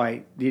wasn't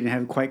quite, you didn't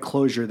have quite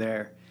closure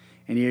there.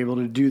 And you're able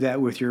to do that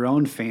with your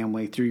own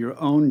family through your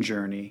own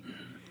journey,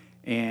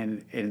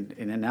 and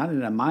not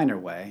in a minor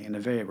way, in a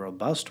very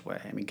robust way.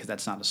 I mean, because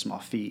that's not a small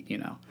feat,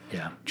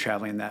 Yeah.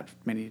 traveling that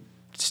many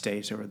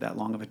states over that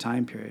long of a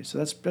time period. So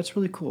that's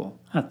really cool.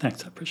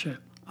 Thanks, I appreciate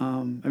it.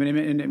 And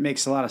it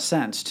makes a lot of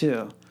sense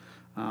too.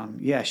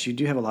 Yes, you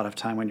do have a lot of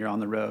time when you're on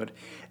the road,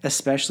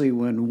 especially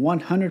when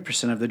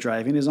 100% of the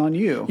driving is on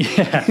you.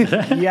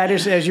 Yeah. Yeah,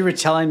 as you were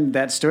telling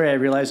that story, I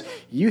realized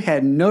you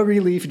had no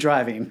relief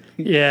driving.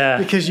 Yeah.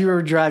 Because you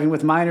were driving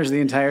with minors the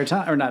entire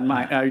time, or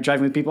not you're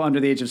driving with people under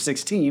the age of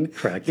 16.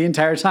 Correct. The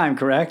entire time,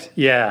 correct?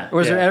 Yeah. Or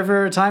was there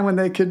ever a time when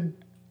they could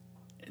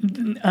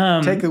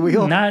take the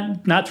wheel?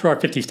 Not through our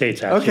 50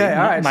 states, actually. Okay,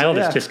 all right. My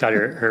oldest just got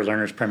her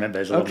learner's permit, but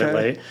it's a little bit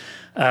late.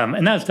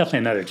 And that was definitely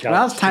another challenge.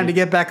 Now it's time to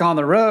get back on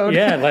the road.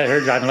 Yeah, let her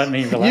drive and let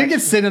me relax. You can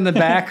sit in the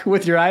back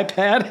with your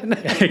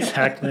iPad.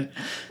 Exactly.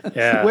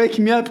 Yeah. Wake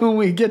me up when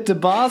we get to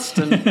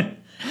Boston.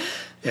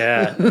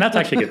 Yeah, and that's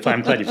actually a good plan.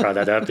 I'm glad you brought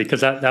that up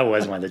because that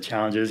was one of the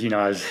challenges.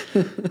 I was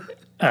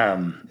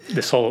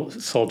the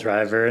sole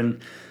driver,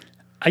 and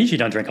I usually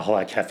don't drink a whole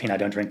lot of caffeine. I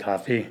don't drink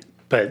coffee,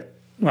 but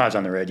when I was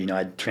on the road,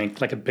 I'd drink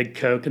like a big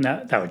Coke, and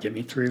that would get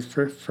me through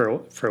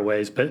for a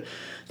ways. But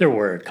there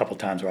were a couple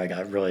times where I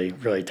got really,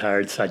 really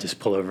tired, so I just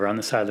pull over on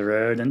the side of the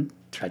road and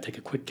try to take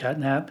a quick cat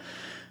nap.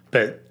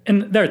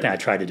 And the other thing I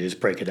tried to do is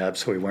break it up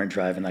so we weren't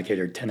driving like 8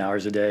 or 10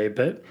 hours a day,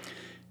 but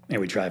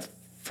maybe we drive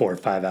 4 or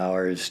 5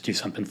 hours, do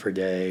something for a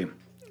day,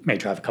 maybe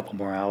drive a couple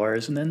more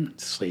hours, and then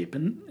sleep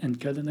and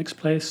go to the next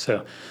place.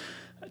 So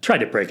I tried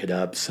to break it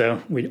up,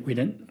 so we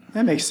didn't.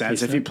 That makes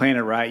sense. If you plan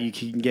it right, you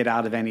can get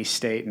out of any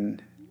state in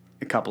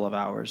a couple of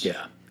hours.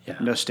 Yeah.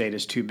 No state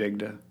is too big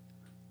to,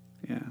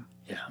 Yeah.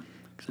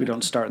 Exactly. We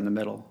don't start in the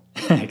middle.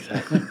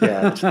 Exactly.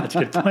 Yeah, that's a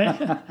good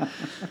point.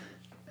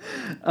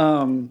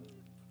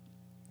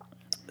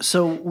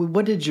 So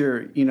what did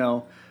your,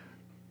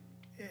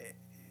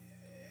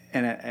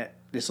 and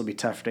this will be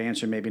tough to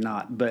answer, maybe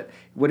not, but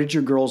what did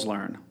your girls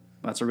learn?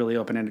 That's a really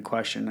open-ended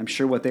question. I'm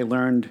sure what they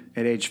learned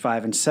at age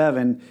 5 and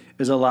 7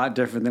 is a lot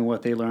different than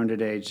what they learned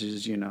at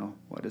ages,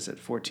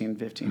 14,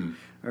 15,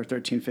 or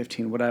 13,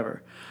 15,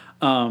 whatever.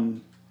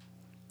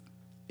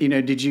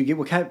 Did you get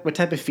what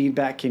type of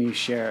feedback can you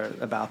share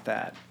about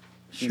that?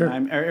 Sure.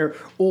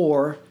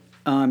 Or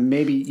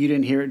Maybe you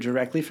didn't hear it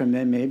directly from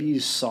them. Maybe you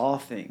saw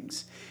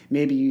things.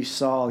 Maybe you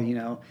saw,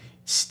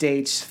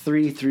 states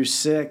 3 through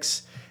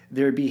 6,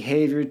 their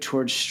behavior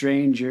towards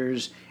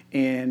strangers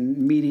and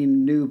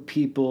meeting new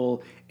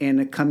people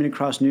and coming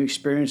across new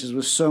experiences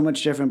was so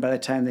much different by the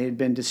time they had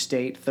been to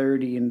state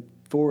 30 and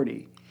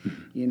 40.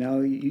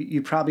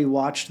 You probably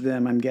watched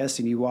them, I'm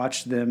guessing you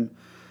watched them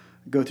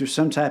go through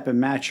some type of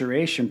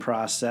maturation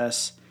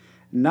process,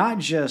 not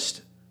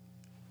just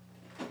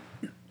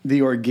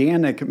the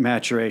organic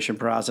maturation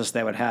process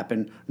that would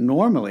happen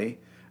normally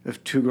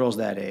of two girls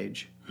that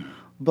age,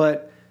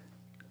 but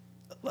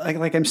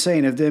like I'm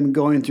saying, of them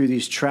going through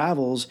these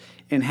travels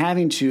and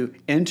having to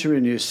enter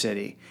a new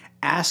city,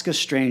 ask a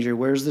stranger,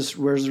 where's the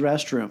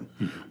restroom?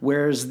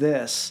 Where's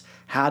this?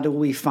 How do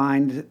we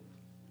find,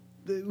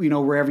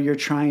 wherever you're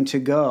trying to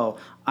go?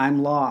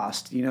 I'm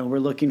lost. We're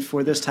looking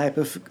for this type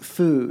of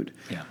food.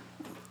 Yeah.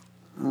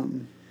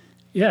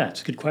 Yeah,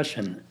 it's a good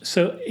question.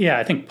 So,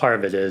 I think part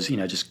of it is,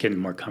 just getting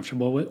more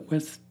comfortable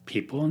with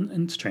people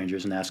and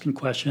strangers and asking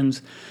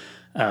questions.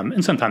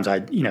 And sometimes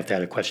if they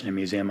had a question in a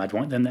museum, I'd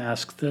want them to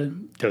ask the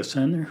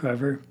docent or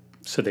whoever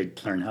so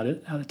they'd learn how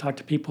to talk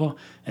to people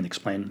and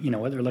explain,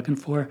 what they're looking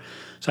for.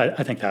 So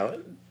I think that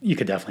you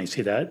could definitely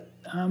see that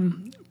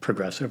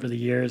progress over the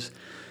years.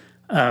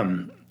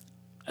 I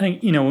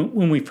think,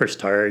 when we first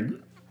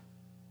started,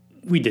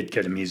 we did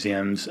go to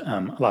museums.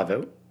 A lot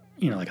of it,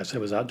 like I said,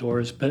 was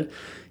outdoors. But,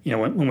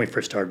 when we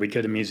first started, we'd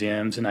go to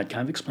museums and I'd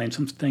kind of explain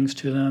some things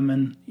to them.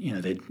 And,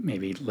 they'd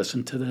maybe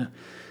listen to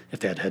if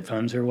they had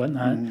headphones or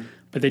whatnot. Mm-hmm.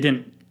 But they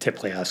didn't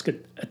typically ask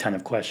a ton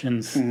of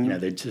questions. Mm-hmm.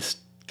 They'd just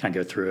kind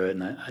of go through it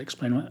and I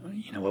explain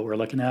what we're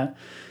looking at.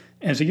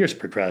 And as the years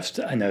progressed,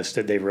 I noticed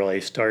that they really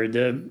started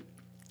to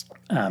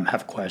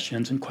have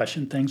questions and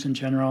question things in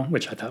general,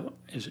 which I thought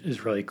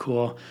is really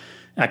cool.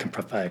 And I can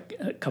provide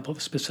a couple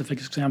of specific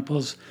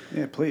examples.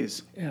 Yeah,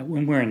 please. Yeah,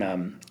 when we're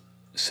in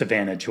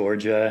Savannah,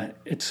 Georgia,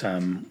 it's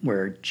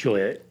where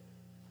Juliet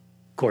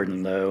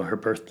Gordon Lowe, her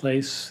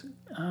birthplace,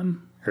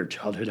 her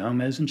childhood home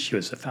is, and she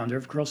was the founder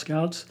of Girl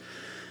Scouts.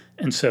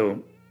 And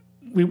so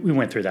we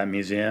went through that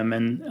museum,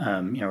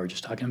 and we were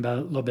just talking about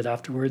it a little bit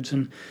afterwards.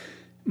 And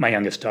my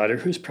youngest daughter,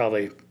 who's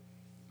probably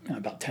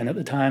about 10 at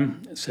the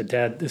time, said,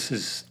 "Dad, this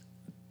is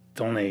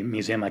the only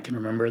museum I can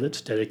remember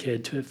that's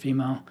dedicated to a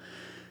female."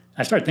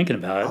 I started thinking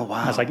about it. Oh,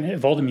 wow. I was like,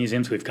 of all the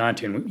museums we've gone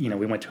to, and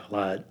we went to a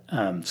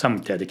lot. Some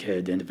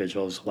dedicated to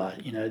individuals, a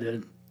lot,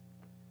 to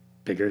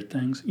bigger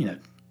things,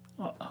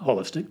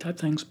 holistic type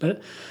things.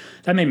 But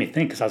that made me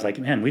think, because I was like,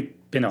 man, we've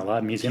been to a lot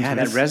of museums. Yeah,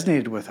 that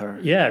resonated with her.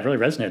 Yeah, it really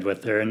resonated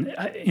with her. And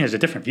it's a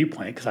different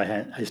viewpoint, because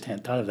I just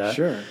hadn't thought of that.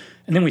 Sure.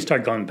 And then we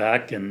started going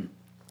back, and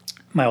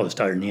my oldest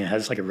daughter, Nia,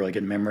 has like a really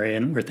good memory.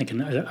 And we're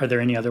thinking, are there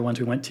any other ones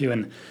we went to?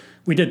 And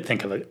we did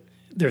think of it.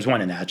 There's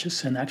one in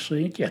Atchison,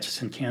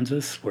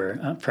 Kansas,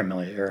 where from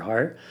Amelia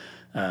Earhart.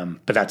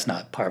 But that's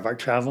not part of our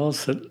travels.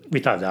 So we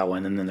thought of that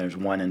one. And then there's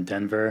one in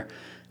Denver,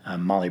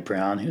 Molly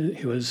Brown,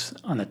 who was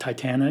on the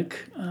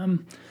Titanic.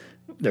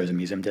 There's a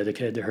museum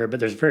dedicated to her, but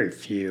there's very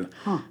few.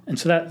 Huh. And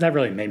so that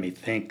really made me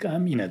think,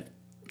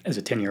 as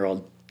a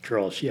 10-year-old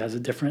girl, she has a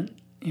different,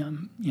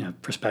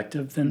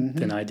 perspective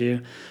than I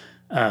do.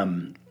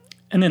 And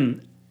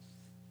then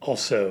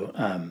also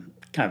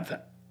kind of,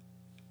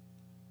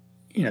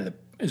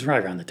 it was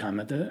right around the time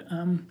of the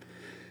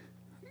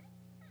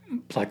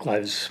Black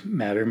Lives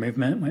Matter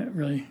movement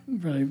really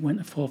went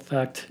into full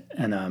effect.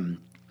 And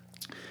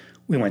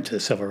we went to the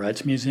Civil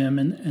Rights Museum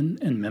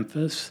in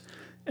Memphis.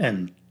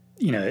 And,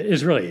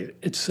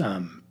 it's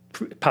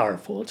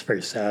powerful. It's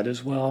very sad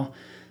as well.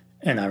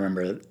 And I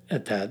remember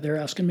at that, they're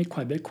asking me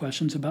quite big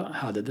questions about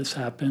how did this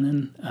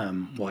happen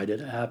and why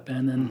did it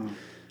happen.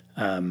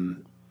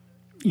 And,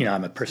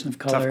 I'm a person of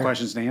color. Tough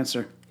questions to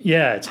answer.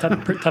 Yeah, it's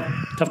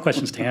tough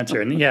questions to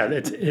answer. And yeah,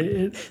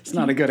 it's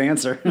not a good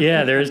answer.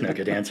 Yeah, there is no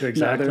good answer,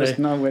 exactly. No, there's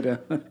no way to.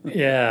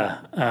 Yeah.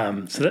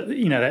 So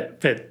that,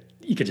 but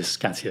you could just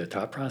kind of see the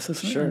thought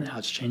process and how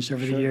it's changed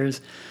over the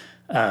years.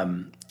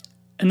 And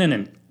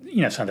then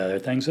some of the other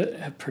things that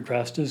have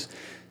progressed is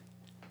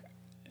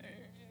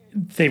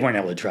they weren't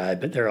able to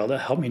drive, but they're able to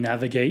help me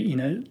navigate,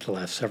 the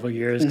last several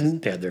years, because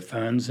they had their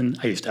phones, and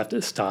I used to have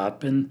to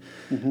stop and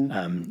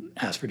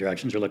ask for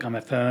directions or look on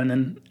my phone.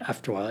 And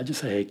after a while, I'd just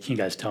say, "Hey, can you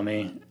guys tell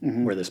me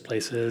where this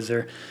place is?"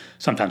 Or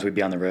sometimes we'd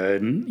be on the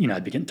road, and,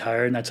 I'd be getting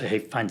tired, and I'd say, "Hey,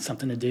 find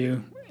something to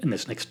do in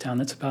this next town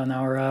that's about an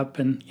hour up."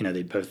 And,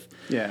 they'd both...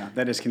 Yeah,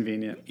 that is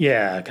convenient.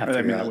 Yeah, kind of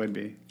figure out. That would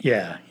be.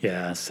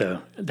 Yeah.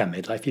 So that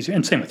made life easier.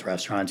 And same with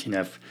restaurants,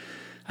 if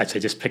I'd say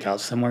just pick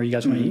out somewhere you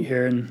guys want to eat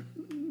here and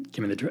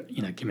give me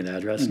the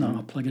address and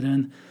I'll plug it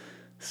in.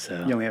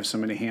 So you only have so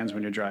many hands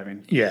when you're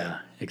driving. Yeah,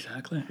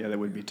 exactly. Yeah, that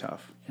would be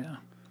tough. Yeah.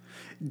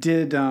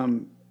 Did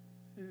the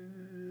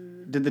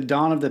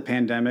dawn of the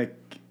pandemic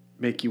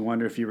make you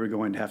wonder if you were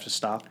going to have to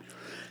stop?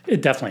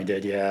 It definitely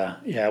did. Yeah.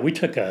 Yeah. We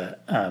took I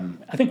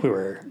think we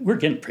were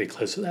getting pretty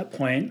close to that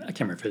point. I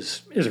can't remember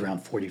if it was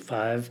around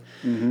 45.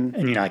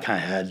 And, I kind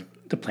of had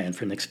the plan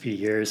for the next few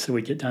years. So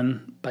we'd get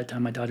done by the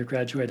time my daughter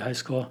graduated high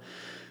school.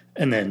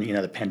 And then,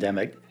 the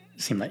pandemic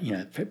seemed like,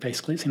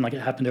 basically it seemed like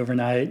it happened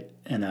overnight.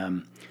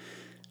 And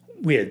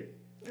we had,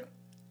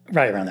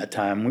 right around that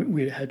time,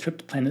 we had a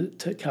trip planned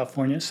to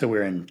California. So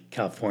we're in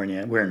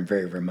California. We're in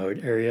very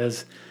remote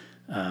areas,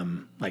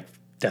 like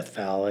Death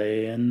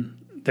Valley, and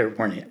there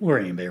weren't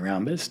anybody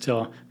around, but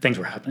still things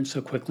were happening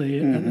so quickly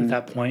at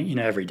that point.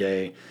 Every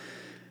day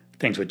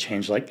things would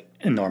change, like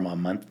in normal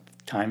month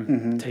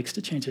time takes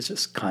to change. It's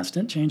just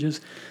constant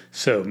changes.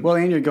 So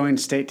and you're going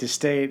state to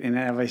state, and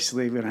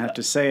obviously we don't have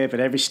to say it, but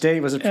every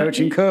state was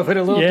approaching COVID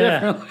a little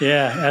differently.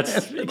 Yeah,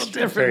 that's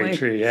very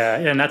true. Yeah,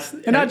 and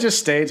not just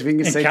states. We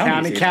can say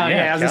county.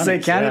 I was going to say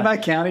county by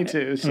county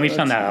too. So and we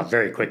found that out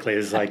very quickly.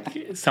 Is like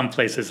some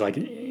places like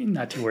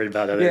not too worried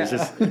about others.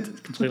 It's a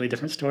completely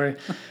different story.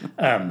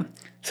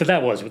 So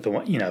that was with the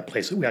one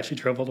place that we actually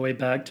drove all the way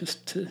back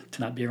just to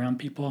not be around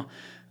people.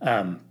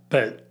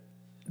 But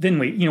then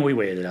we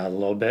waited it out a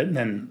little bit, and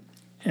then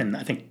in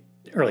I think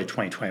early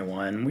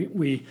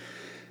 2021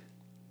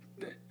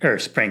 or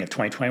spring of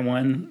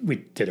 2021 we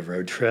did a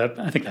road trip.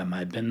 I think that might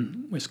have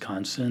been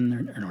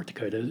Wisconsin or North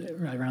Dakota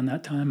right around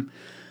that time.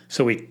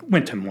 So we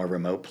went to more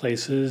remote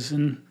places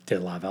and did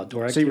a lot of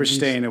outdoor activities. So you were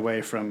staying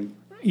away from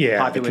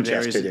populated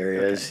congested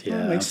areas. Okay. Yeah,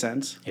 well, that makes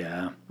sense.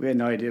 Yeah, we had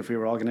no idea if we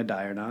were all going to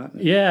die or not.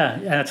 Yeah,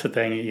 that's the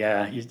thing.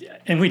 Yeah,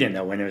 and we didn't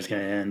know when it was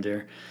going to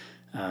end.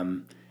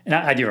 And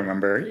I do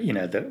remember,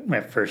 that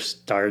when it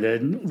first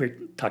started, we were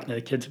talking to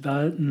the kids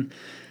about it, and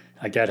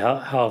I get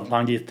how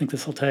long do you think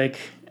this will take?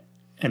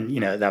 And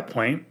at that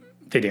point,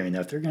 they didn't even know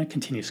if they're going to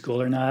continue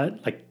school or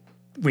not. Like,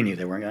 we knew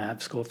they weren't going to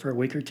have school for a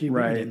week or two,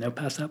 but we didn't know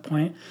past that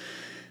point.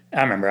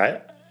 I remember,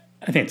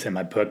 I think it's in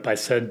my book, but I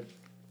said,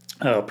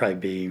 it'll probably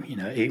be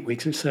 8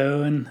 weeks or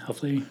so, and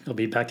hopefully it'll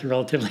be back to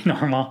relatively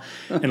normal.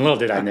 And little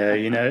did I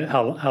know,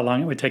 how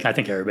long it would take. I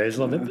think everybody's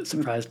a little bit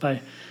surprised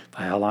by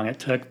how long it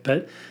took.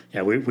 But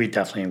yeah, we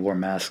definitely wore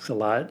masks a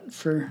lot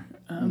for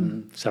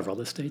several of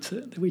the states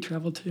that we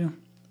traveled to.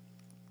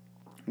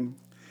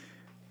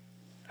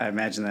 I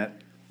imagine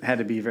that had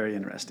to be very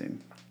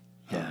interesting.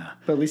 Yeah,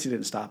 but at least it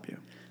didn't stop you.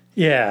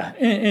 Yeah,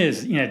 it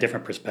is a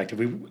different perspective.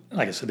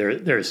 Like I said,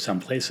 there are some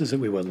places that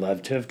we would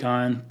love to have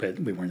gone, but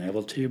we weren't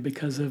able to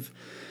because of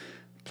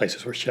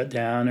places were shut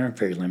down or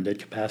very limited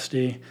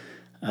capacity.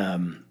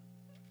 And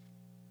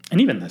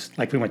even this,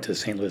 like we went to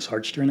St. Louis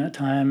Arch during that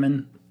time,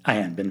 and I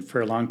hadn't been for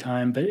a long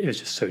time, but it was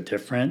just so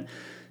different.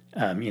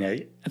 I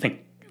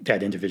think they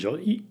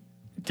had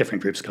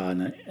different groups got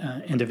in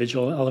an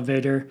individual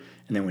elevator,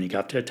 and then when you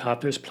got to the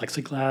top, there's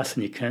plexiglass,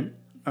 and you couldn't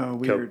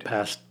go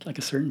past like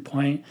a certain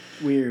point.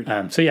 Weird.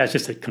 So yeah, it's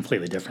just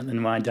completely different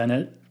than when I'd done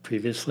it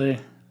previously.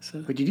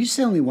 So. But did you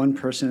say only one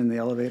person in the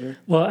elevator?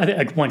 Well, I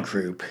think one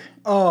group.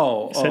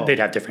 So they'd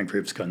have different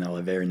groups go in the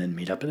elevator and then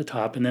meet up at the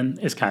top, and then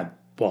it's kind of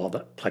walled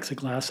up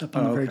plexiglass up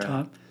on the very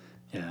top.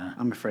 Yeah.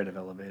 I'm afraid of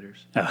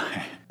elevators.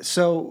 Oh.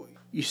 So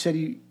you said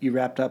you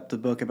wrapped up the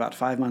book about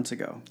 5 months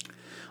ago.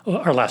 Well,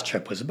 our last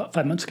trip was about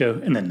 5 months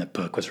ago, and then the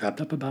book was wrapped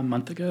up about a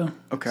month ago.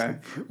 Okay.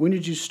 So, when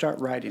did you start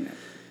writing it?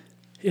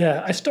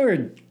 Yeah, I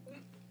started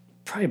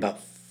probably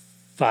about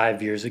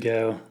 5 years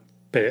ago,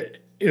 but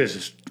it was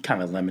just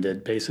kind of a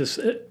limited basis.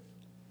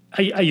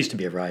 I used to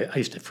be a writer. I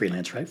used to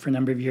freelance write for a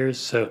number of years,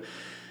 so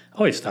I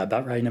always thought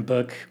about writing a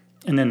book.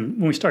 And then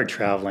when we started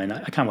traveling, I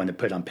kind of wanted to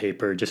put it on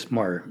paper, just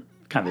more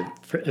kind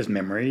of as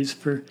memories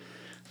for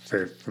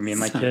me and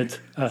my kids.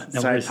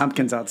 Sorry,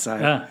 Pumpkin's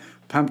outside.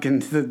 Pumpkin,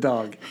 the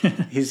dog.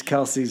 He's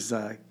Kelsey's,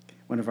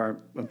 one of our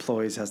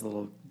employees has a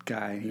little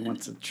guy. He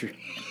wants a treat.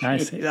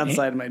 Nice. He's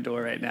outside my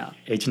door right now.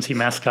 Agency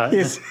mascot.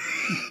 He's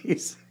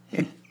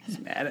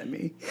mad at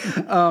me.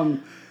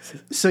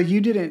 So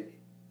you didn't.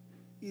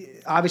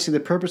 Obviously, the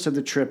purpose of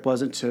the trip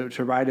wasn't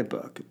to write a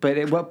book, but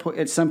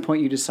at some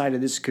point you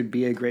decided this could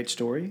be a great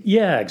story?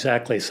 Yeah,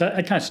 exactly. So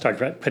I kind of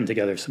started putting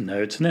together some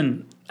notes, and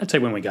then I'd say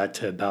when we got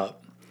to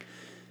about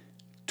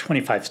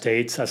 25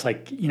 states, I was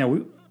like,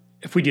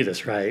 if we do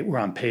this right, we're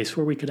on pace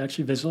where we could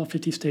actually visit all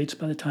 50 states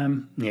by the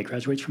time Nia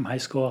graduates from high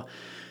school.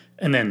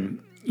 And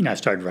then, I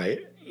started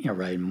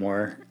writing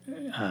more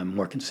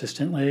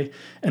consistently.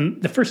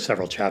 And the first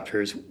several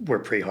chapters were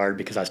pretty hard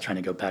because I was trying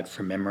to go back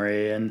from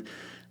memory and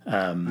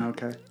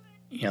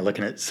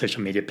looking at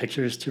social media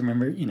pictures to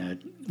remember,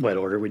 what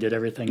order we did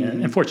everything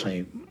in. And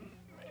fortunately,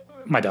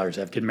 my daughters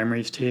have good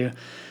memories too.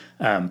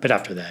 But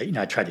after that,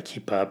 I tried to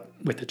keep up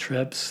with the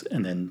trips.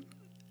 And then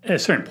at a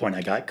certain point,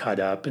 I got caught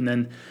up. And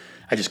then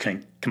I just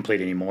couldn't complete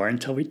anymore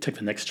until we took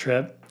the next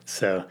trip.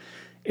 So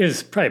it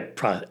was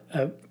probably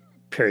a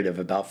period of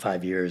about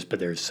 5 years, but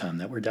there's some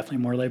that were definitely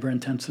more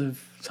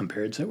labor-intensive, some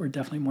periods that were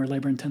definitely more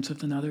labor-intensive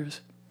than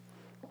others.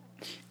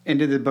 And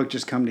did the book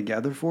just come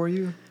together for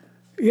you?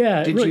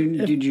 Yeah.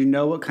 Did you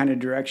know what kind of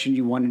direction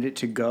you wanted it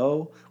to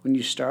go when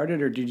you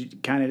started, or did you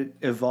kind of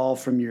evolve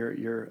from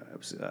your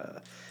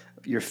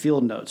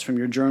field notes, from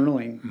your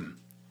journaling?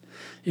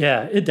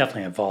 Yeah, it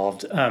definitely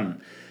evolved. I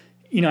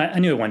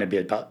knew it wanted to be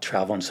about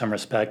travel in some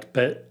respect,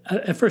 but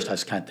at first I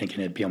was kind of thinking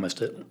it'd be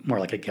almost more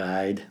like a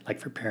guide, like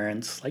for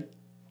parents, like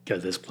go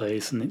to this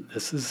place and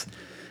this is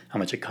how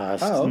much it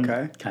costs. Oh,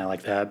 okay. Kind of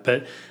like that.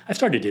 But I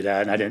started to do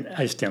that, and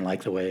I just didn't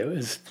like the way it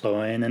was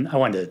flowing, and I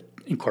wanted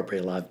to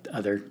incorporate a lot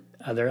of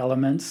other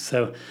elements.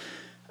 So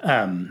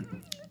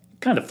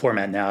kind of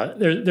format now,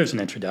 there's an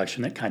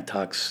introduction that kind of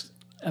talks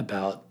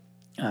about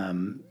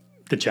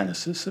the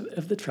genesis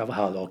of the travel,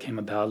 how it all came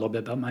about, a little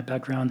bit about my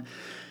background.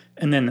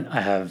 And then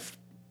I have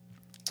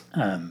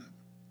kind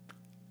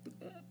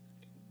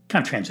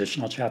of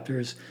transitional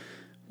chapters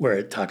where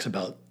it talks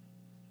about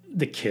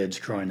the kids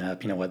growing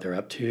up, what they're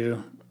up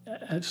to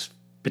as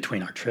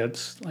between our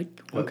trips, like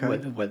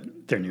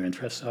what their new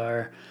interests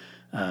are,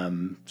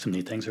 some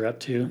new things they're up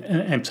to.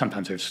 And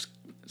sometimes there's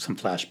some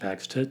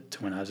flashbacks to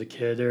when I was a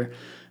kid, or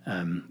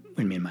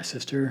when me and my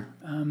sister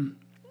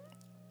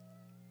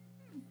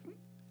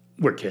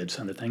were kids,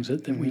 some of the things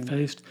that we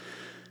faced.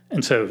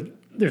 And so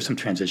there's some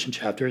transition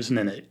chapters, and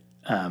then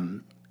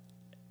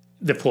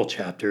the full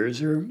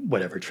chapters, or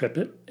whatever trip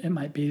it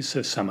might be.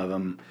 So some of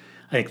them,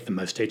 I think the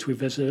most states we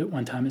visited at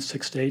one time is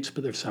 6 states,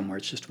 but there's some where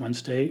it's just one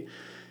state.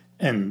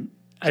 And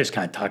I just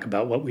kind of talk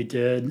about what we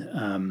did,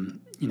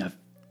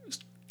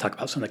 talk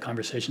about some of the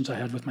conversations I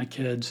had with my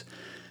kids,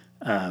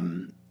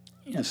 some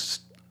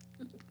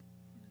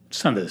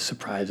of the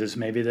surprises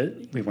maybe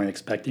that we weren't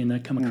expecting to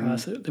come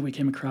across, that we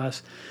came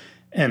across.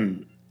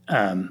 And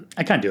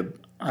I kind of do it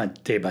on a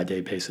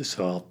day-by-day basis,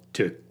 so I'll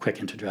do a quick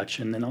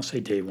introduction, then I'll say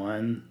day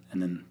one,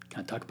 and then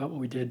kind of talk about what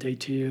we did day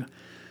two,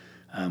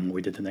 what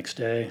we did the next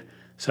day.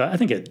 So I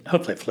think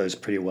hopefully it flows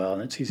pretty well,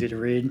 and it's easy to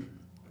read.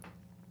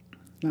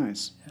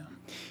 Nice. Yeah.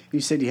 You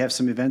said you have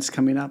some events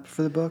coming up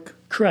for the book?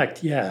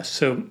 Correct, yeah.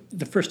 So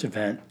the first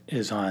event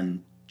is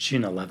on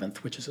June 11th,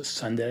 which is a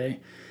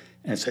Sunday,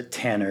 and it's at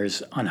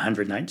Tanner's on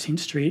 119th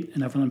Street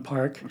in Overland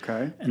Park.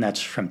 Okay. And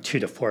that's from 2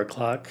 to 4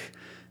 o'clock.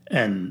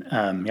 And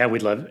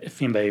we'd love,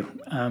 if anybody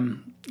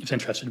is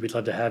interested, we'd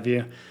love to have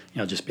you.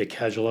 Just be a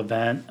casual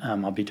event.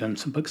 I'll be doing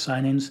some book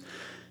signings.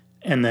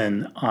 And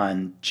then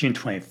on June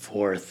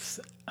 24th,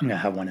 I'm going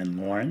to have one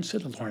in Lawrence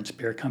at the Lawrence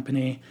Beer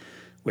Company,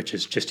 which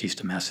is just east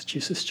of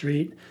Massachusetts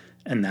Street.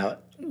 And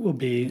that will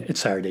be,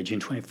 it's Saturday, June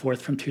 24th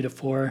from 2 to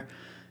 4.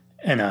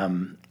 And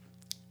on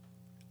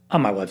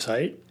my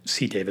website,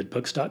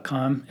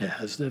 cdavidbooks.com, it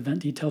has the event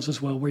details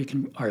as well, where you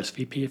can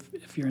RSVP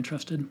if you're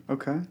interested.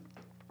 Okay.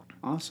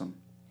 Awesome.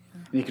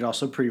 And you can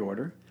also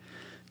pre-order.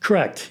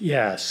 Correct,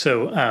 yeah.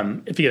 So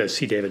if you go to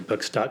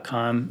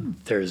cdavidbooks.com,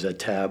 there's a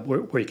tab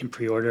where you can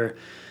pre-order.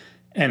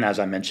 And as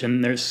I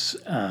mentioned, there's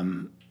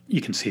you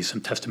can see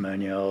some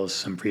testimonials,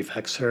 some brief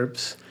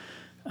excerpts.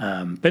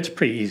 But it's a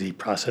pretty easy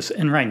process.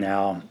 And right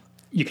now,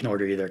 you can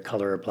order either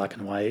color or black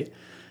and white.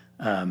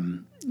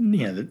 The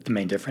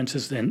main difference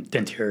is the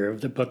interior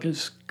of the book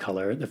is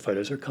color. The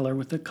photos are color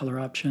with the color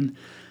option.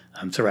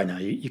 So right now,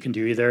 you can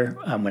do either.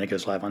 When it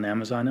goes live on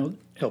Amazon,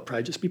 it'll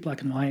probably just be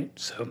black and white.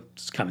 So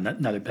it's kind of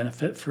another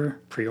benefit for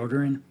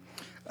pre-ordering.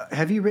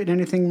 Have you written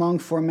anything long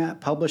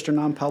format, published or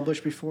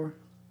non-published before?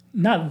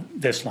 Not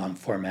this long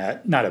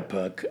format, not a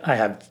book. I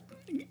have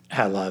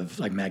had a lot of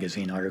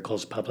magazine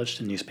articles published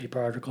and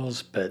newspaper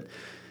articles, but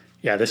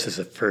yeah, this is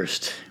the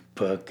first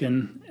book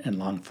in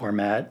long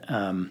format.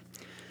 And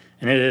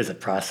it is a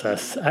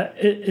process.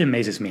 It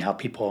amazes me how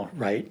people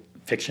write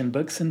fiction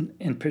books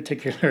in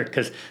particular,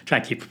 because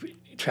trying to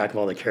keep track of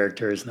all the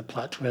characters and the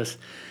plot twists,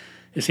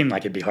 it seemed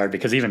like it'd be hard,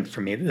 because even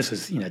for me, this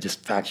is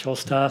just factual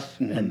stuff,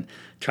 and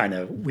trying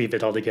to weave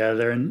it all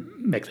together and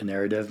make the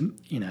narrative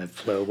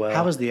flow well.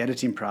 How was the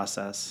editing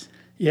process?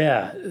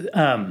 Yeah,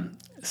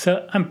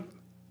 so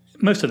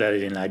most of the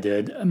editing I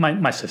did.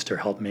 My sister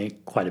helped me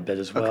quite a bit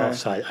as well, Okay.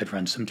 so I'd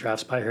run some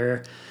drafts by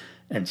her,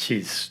 and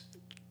she's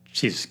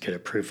good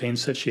at proofing,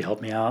 so she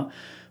helped me out.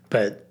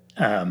 But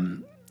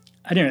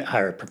I didn't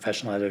hire a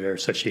professional editor,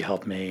 so she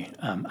helped me.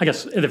 I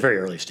guess at the very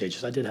early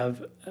stages, I did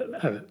have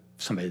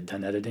somebody that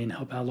done editing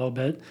help out a little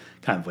bit,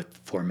 kind of with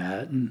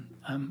format and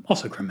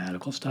also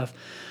grammatical stuff.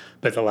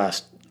 But the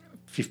last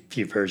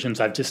few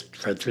versions, I've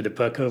just read through the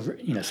book over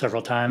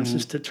several times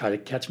just to try to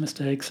catch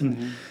mistakes.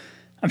 And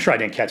I'm sure I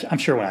didn't catch. I'm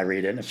sure when I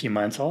read it in a few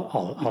months,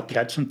 I'll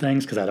catch some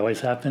things, because that always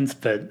happens.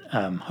 But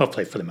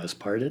hopefully, for the most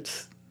part,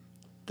 it's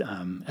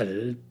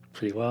edited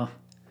pretty well.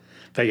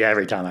 But yeah,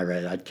 every time I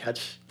read it, I'd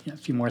catch a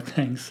few more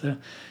things. So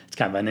it's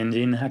kind of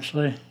unending,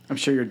 actually. I'm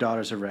sure your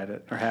daughters have read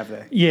it, or have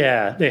they?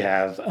 Yeah, they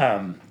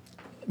have.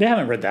 They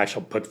haven't read the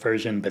actual book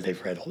version, but they've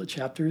read all the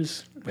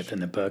chapters within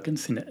the book and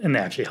seen it, and they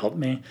actually helped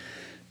me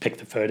pick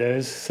the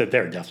photos. So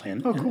they're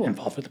definitely cool.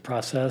 involved with the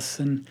process.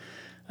 And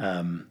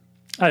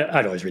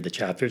I'd always read the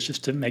chapters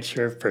just to make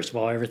sure, first of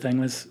all, everything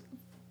was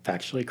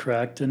factually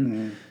correct,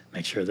 and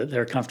make sure that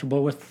they're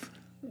comfortable with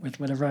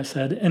whatever I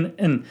said.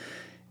 And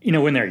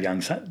when they're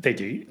young,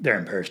 they're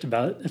embarrassed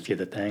about a few of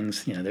the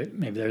things.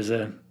 Maybe there's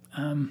a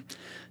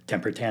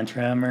temper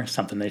tantrum or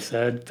something they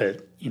said,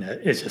 but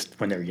it's just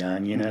when they're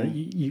young.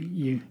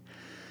 You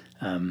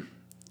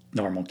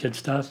normal kid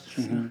stuff.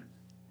 So.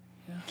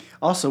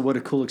 Also, what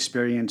a cool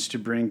experience to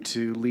bring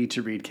to Lead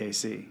to Read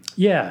KC.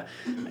 Yeah.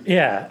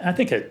 I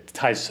think it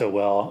ties so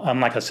well.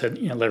 Like I said,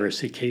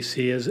 Literacy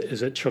KC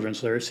is a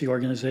children's literacy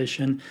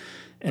organization,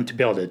 and to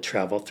be able to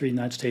travel through the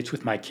United States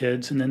with my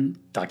kids and then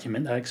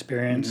document that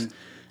experience,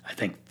 I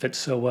think fits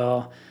so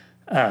well.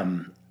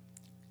 And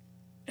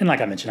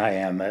like I mentioned, I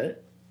am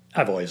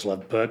I've always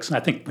loved books, and I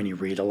think when you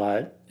read a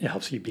lot, it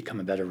helps you become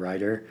a better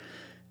writer.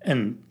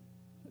 And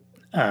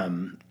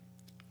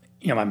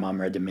my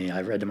mom read to me,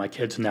 I've read to my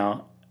kids.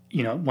 Now,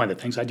 one of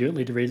the things I do at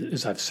Lead to Read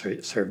is I've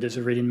served as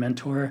a reading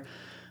mentor.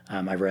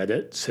 I read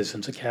at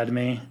Citizens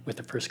Academy with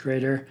a first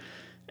grader,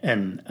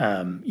 and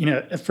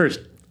at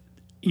first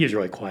he was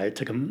really quiet.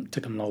 Took him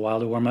a little while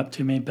to warm up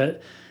to me,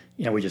 but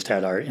we just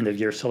had our end of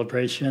year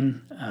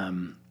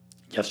celebration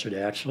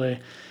yesterday actually,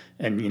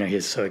 and he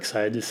was so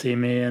excited to see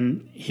me,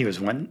 and he was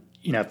one.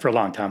 For a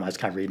long time I was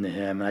kind of reading to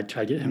him, and I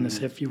tried to get him to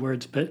say a few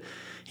words, but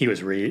he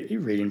was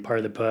reading part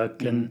of the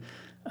book, and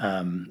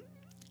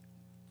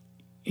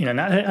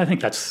and I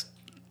think that's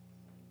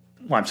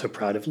why I'm so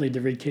proud of Lead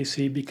to Read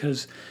KC,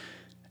 because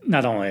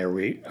not only are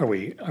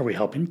we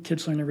helping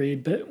kids learn to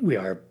read, but we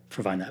are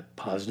providing that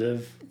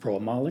positive role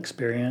model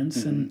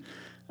experience, and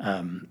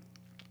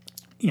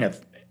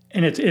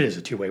and it is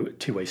a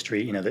two-way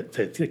street.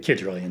 The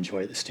kids really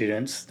enjoy it, the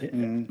students,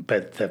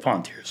 but the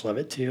volunteers love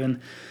it too.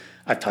 And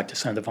I've talked to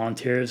some of the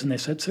volunteers, and they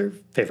said it's their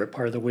favorite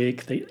part of the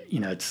week. They're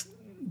That's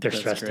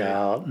stressed great.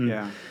 out,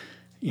 and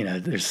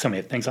there's so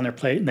many things on their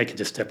plate, and they can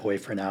just step away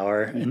for an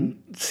hour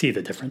and see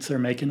the difference they're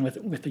making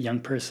with a young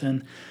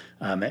person.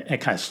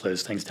 It kind of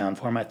slows things down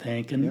for them, I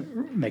think,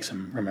 and makes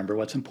them remember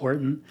what's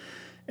important.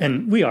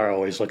 And we are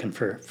always looking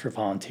for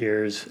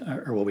volunteers,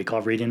 or what we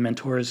call reading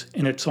mentors,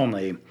 and it's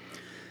only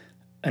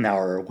an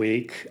hour a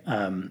week.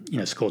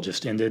 School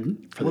just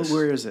ended for this.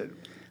 Where is it?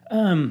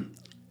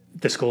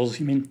 The schools,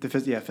 you mean?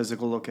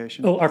 Physical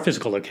location. Oh, our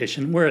physical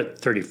location. We're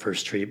at 31st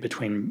Street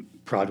between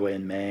Broadway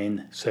and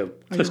Main, so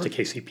close to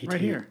KCPT.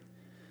 Right here.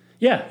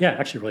 Yeah,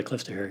 actually really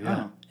close to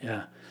here.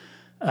 Yeah.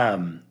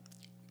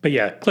 But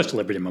yeah, close to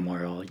Liberty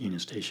Memorial, Union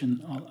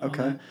Station.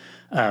 Okay.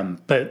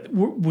 But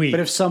But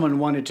if someone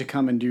wanted to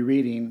come and do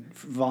reading,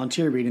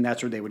 volunteer reading,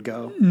 that's where they would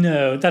go.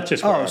 No, that's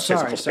just where our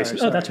sorry, physical space.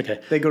 sorry. Oh, that's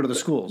okay. They go to the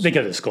schools. They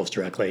go to the schools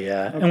directly,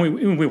 yeah. Okay.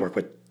 And we work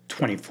with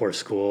 24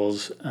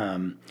 schools.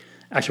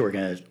 Actually, we're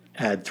going to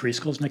add 3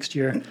 schools next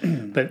year,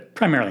 but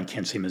primarily in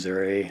Kansas City,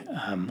 Missouri,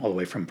 all the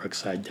way from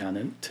Brookside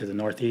down to the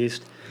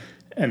northeast,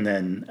 and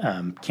then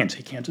Kansas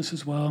City, Kansas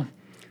as well.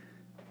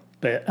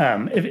 But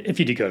if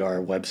you do go to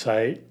our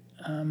website,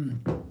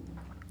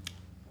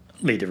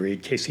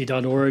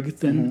 leadtoreadkc.org,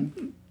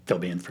 then there'll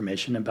be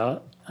information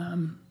about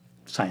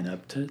sign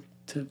up to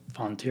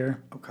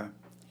volunteer. Okay.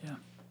 Yeah.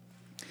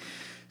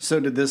 So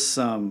did this,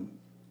 are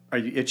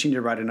you itching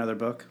to write another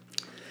book?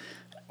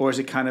 Or is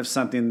it kind of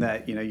something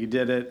that, you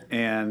did it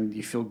and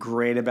you feel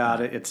great about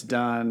it, it's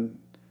done,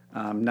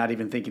 not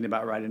even thinking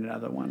about writing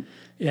another one?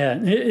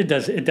 Yeah, it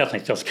does. It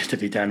definitely feels good to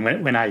be done.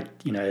 When I,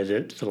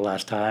 edited it for the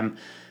last time,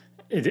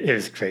 it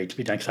is great to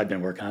be done because I've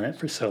been working on it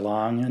for so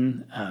long.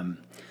 And,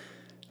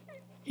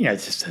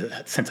 it's just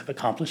a sense of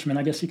accomplishment,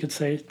 I guess you could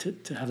say,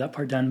 to have that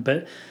part done.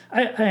 But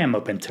I am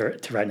open to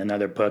writing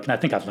another book. And I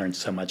think I've learned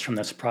so much from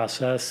this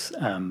process,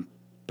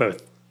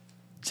 both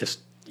just,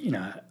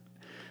 the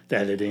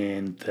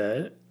editing,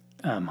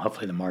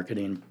 hopefully the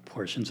marketing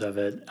portions of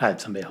it. I had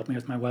somebody help me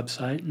with my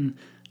website and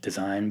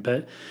design,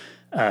 but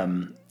I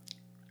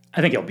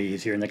think it'll be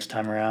easier next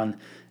time around.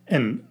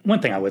 And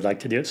one thing I would like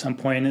to do at some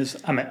point is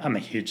I'm a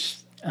huge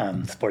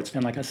sports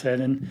fan, like I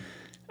said, and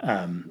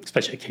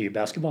especially a KU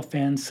basketball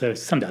fan. So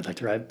someday I'd like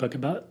to write a book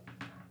about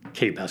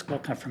KU basketball,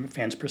 kind of from a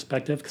fan's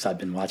perspective, because I've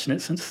been watching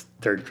it since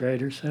 3rd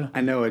grade or so.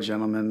 I know a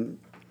gentleman,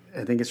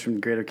 I think it's from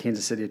Greater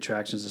Kansas City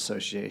Attractions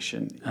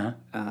Association.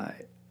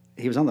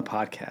 He was on the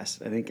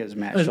podcast. I think it was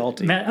Matt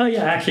Schulte. I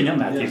actually know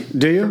Matthew.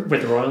 Do you?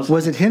 With the Royals.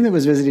 Was it him that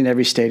was visiting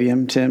every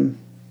stadium, Tim?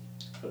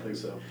 I think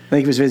so. I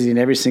think he was visiting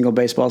every single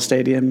baseball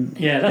stadium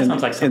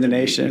sounds like something in the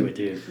nation. you would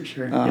do, for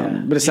sure.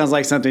 But it sounds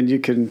like something you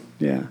can,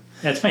 Yeah,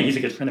 it's funny. He's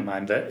a good friend of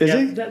mine. But Is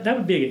he? That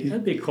would be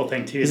a cool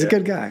thing, too. He's a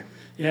good guy.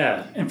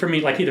 Yeah, and for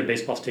me, like either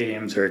baseball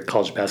stadiums or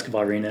college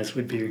basketball arenas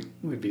would be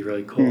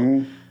really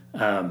cool.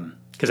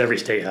 Because every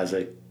state has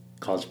a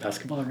college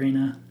basketball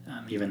arena,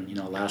 even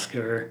Alaska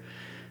or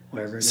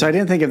wherever. So I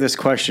didn't think of this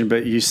question,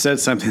 but you said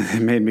something that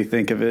made me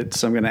think of it,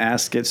 so I'm going to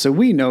ask it. So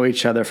we know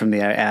each other from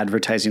the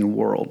advertising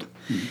world,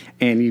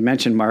 and you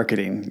mentioned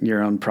marketing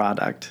your own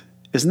product.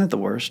 Isn't that the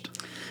worst?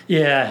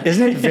 Yeah.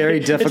 Isn't it very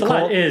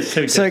difficult? It is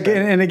so difficult.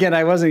 And again,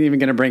 I wasn't even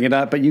going to bring it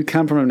up, but you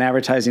come from an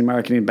advertising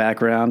marketing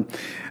background,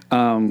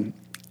 and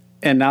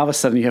now all of a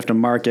sudden you have to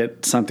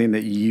market something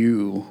that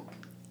you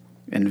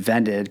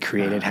invented,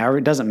 created, however,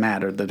 it doesn't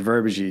matter, the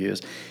verbiage you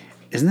use.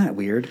 Isn't that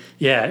weird?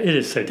 Yeah, it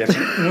is so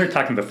different. And we were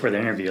talking before the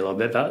interview a little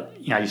bit about,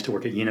 I used to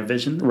work at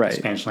Univision, the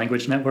Spanish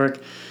language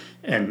network.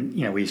 And,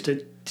 we used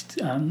to,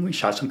 we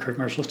shot some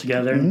commercials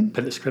together and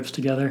put the scripts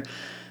together.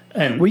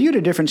 And were you at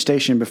a different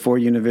station before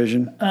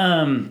Univision?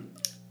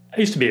 I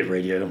used to be at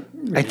radio.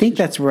 I think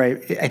that's right.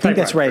 I think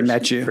that's where I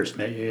met you. First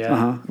met you,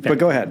 yeah. But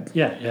go ahead.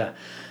 Yeah.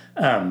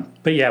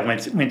 But yeah,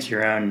 went to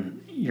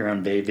your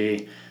own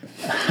baby.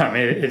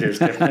 It is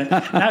different.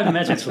 And I would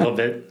imagine it's a little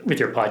bit with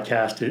your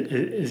podcast,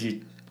 as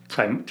you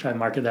try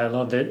market that a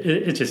little bit.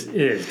 It is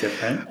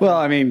different. Well,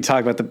 I mean,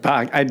 talk about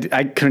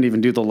I couldn't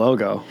even do the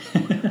logo.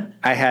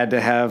 I had to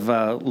have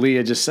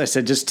Leah I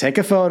said, just take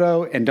a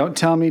photo and don't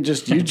tell me,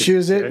 just you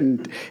choose it.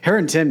 And her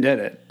and Tim did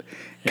it.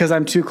 Because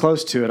I'm too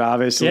close to it,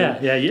 obviously. Yeah,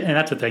 and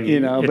that's the thing.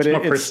 It's more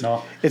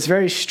personal. It's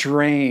very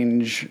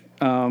strange.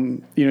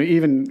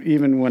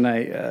 Even when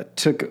I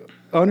took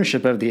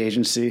ownership of the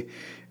agency,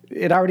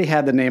 it already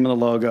had the name of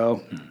the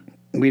logo.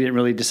 We didn't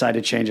really decide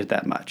to change it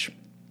that much,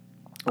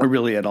 or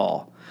really at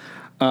all.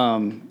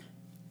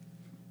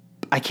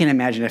 I can't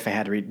imagine if I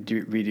had to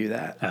redo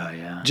that. Oh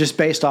yeah. Just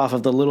based off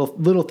of the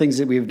little things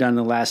that we've done in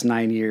the last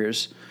 9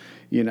 years,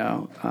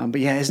 But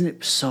yeah, isn't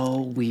it so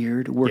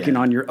weird working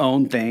on your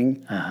own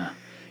thing? Uh-huh.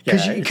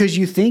 Because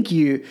you think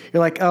you're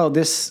like, oh,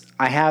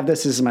 I have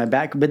this is my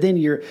back, but then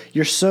you're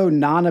so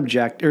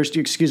non-objective,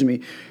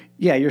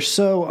 you're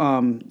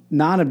so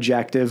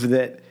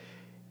non-objective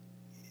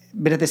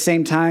but at the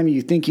same time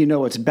you think you know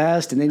what's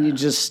best, and then you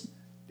just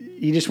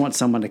want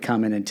someone to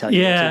come in and tell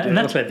you what to do. And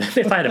that's what,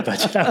 if I had a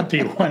budget, that would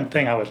be one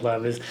thing I would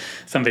love, is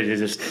somebody to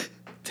just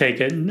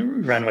take it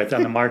and run with it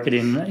on the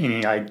marketing,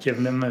 and I'd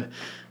give them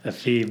a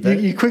fee. But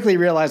you quickly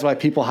realize why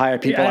people hire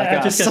people like us.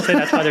 I'm just going to say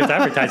that's why there's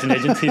advertising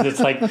agencies. It's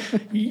like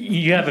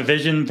you have a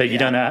vision, but you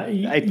don't know.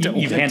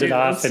 You hand it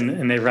off,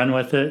 and they run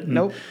with it. And,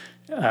 nope.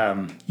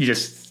 You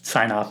just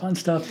sign off on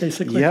stuff,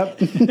 basically. Yep.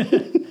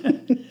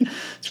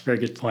 It's a very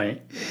good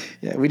point.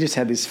 Yeah, we just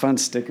had these fun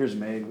stickers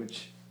made,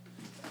 which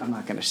I'm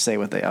not going to say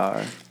what they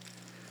are,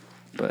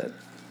 but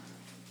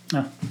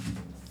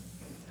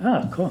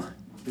oh, cool.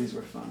 These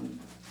were fun.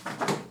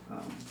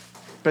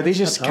 But these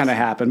just kind of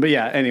happen. But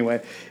yeah,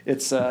 anyway,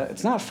 it's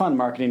not fun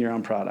marketing your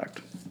own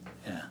product.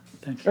 Yeah,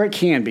 thanks. Or it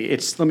can be.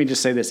 Let me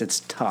just say this: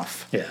 it's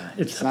tough. Yeah,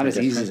 it's not as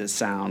easy as it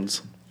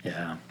sounds.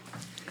 Yeah.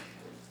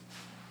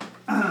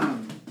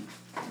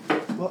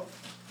 Well,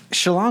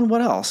 Chelan,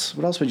 what else?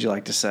 What else would you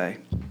like to say?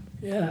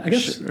 Yeah, I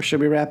guess. Or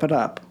should we wrap it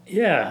up?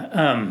 Yeah,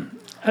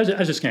 I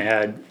was just going to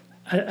add.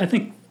 I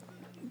think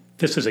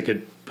this is a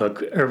good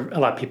book, or a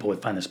lot of people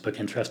would find this book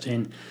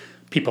interesting.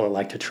 People that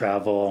like to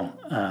travel,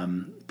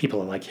 people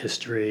that like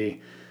history,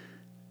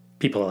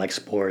 people that like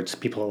sports,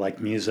 people that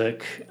like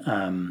music,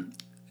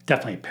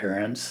 definitely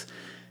parents.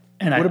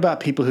 And what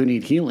about people who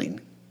need healing?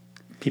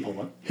 People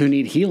what? Who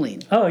need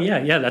healing? Oh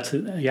yeah, that's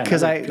it. Yeah.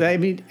 Because I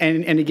mean,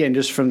 and again,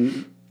 just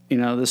from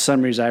the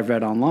summaries I've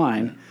read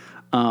online,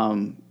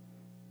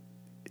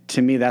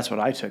 to me that's what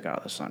I took out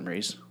of the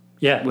summaries.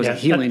 Yeah, was a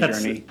healing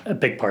that's journey. A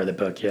big part of the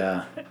book.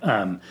 Yeah,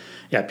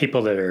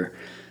 people that are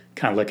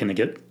kind of looking to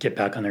get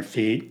back on their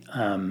feet,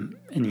 and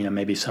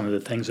maybe some of the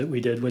things that we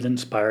did would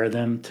inspire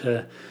them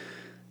to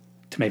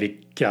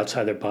maybe get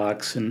outside their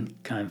box and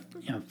kind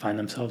of find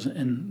themselves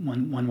in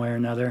one way or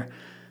another.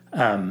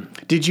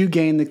 Did you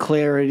gain the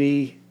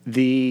clarity,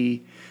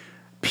 the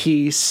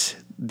peace,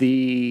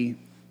 did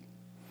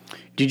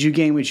you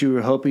gain what you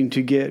were hoping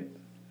to get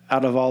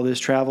out of all these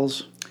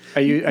travels?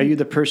 Are you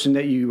the person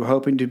that you were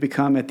hoping to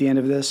become at the end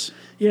of this?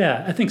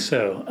 Yeah, I think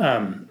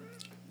so.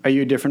 Are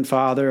you a different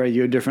father? Are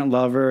you a different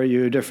lover? Are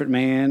you a different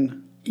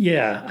man?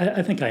 Yeah,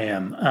 I think I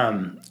am.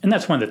 And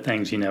that's one of the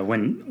things,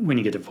 when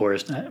you get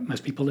divorced,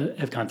 most people that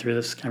have gone through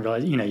this kind of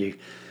realize, you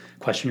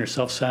question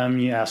yourself some.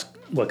 You ask,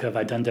 what have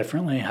I done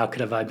differently? How could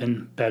have I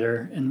been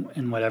better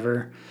in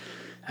whatever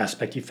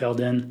aspect you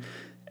failed in?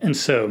 And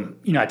so,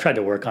 I tried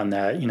to work on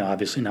that,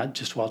 obviously not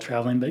just while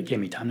traveling, but it gave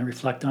me time to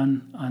reflect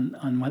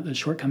on what the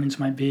shortcomings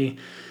might be.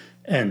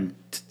 And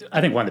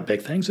I think one of the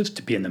big things is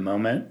to be in the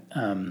moment,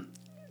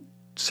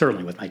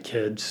 certainly with my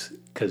kids,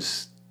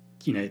 because,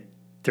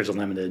 there's a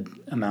limited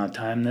amount of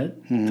time that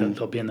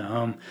they'll be in the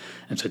home.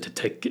 And so to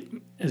take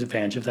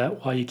advantage of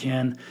that while you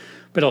can.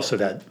 But also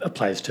that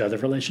applies to other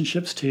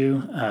relationships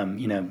too.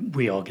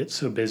 We all get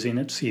so busy, and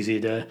it's easy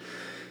to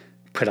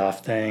put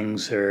off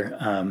things or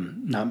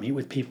not meet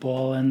with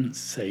people and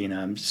say,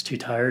 I'm just too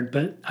tired.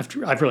 But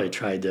I've really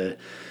tried to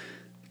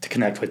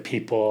connect with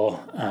people,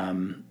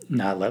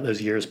 not let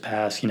those years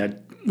pass.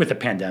 With the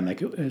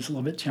pandemic, it was a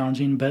little bit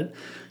challenging, but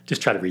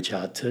just try to reach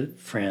out to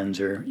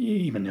friends or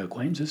even new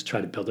acquaintances, try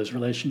to build those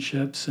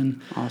relationships.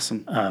 And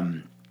awesome.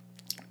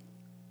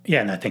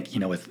 And I think,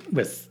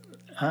 with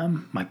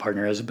my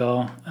partner,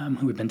 Isabel,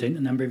 who we've been dating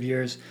a number of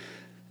years,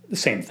 the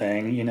same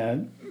thing,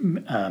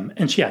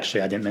 and she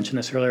actually, I didn't mention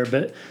this earlier,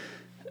 but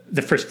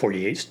the first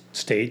 48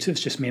 states, it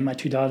was just me and my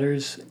two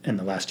daughters. In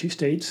the last 2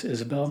 states,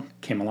 Isabel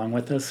came along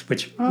with us,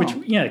 which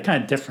kind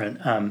of different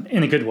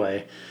in a good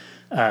way.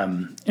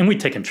 And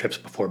we'd taken trips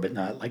before, but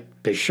not like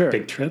big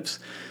trips.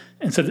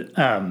 And so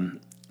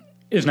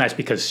it was nice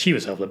because she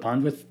was able to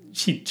bond with,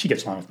 she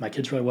gets along with my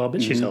kids really well,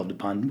 but she's able to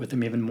bond with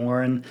them even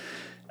more. And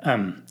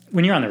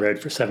when you're on the road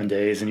for 7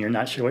 days and you're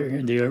not sure what you're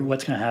going to do or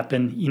what's going to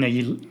happen,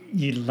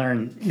 you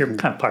learn, you're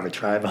kind of part of a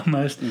tribe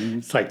almost. Mm-hmm.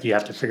 It's like you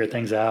have to figure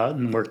things out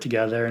and work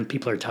together, and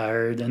people are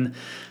tired and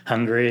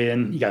hungry,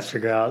 and you got to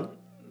figure out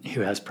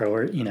who has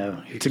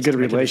it's a good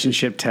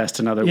relationship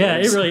test, in other words. Yeah,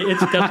 it's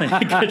definitely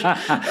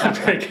a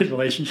very good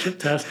relationship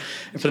test.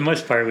 And for the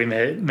most part, we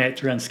made it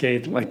through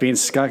unscathed. Like being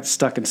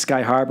stuck in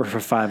Sky Harbor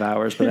for 5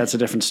 hours, but that's a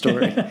different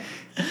story.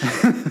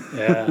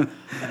 Yeah.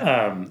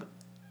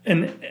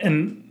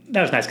 And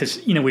that was nice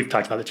because, we've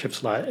talked about the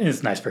trips a lot. And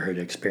it's nice for her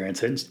to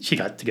experience it. And she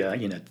got to go,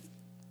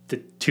 the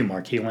two of the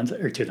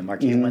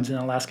marquee ones in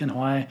Alaska and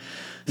Hawaii.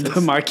 So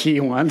the marquee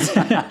ones.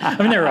 I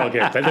mean, they were all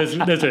good, but those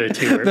are the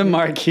two. The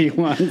marquee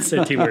ones.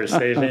 The two we're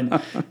saving.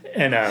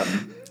 And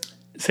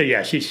so,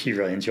 yeah, she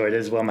really enjoyed it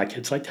as well. My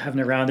kids liked having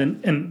it around.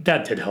 And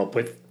that did help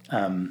with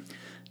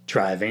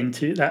driving,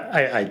 too.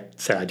 I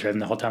said I drove them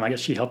the whole time. I guess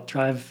she helped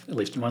drive, at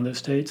least in one of those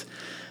states,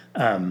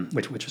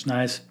 which was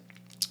nice.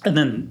 And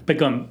then, but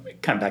going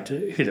kind of back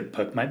to who the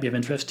book might be of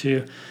interest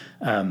to,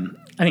 I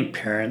think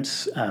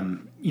parents,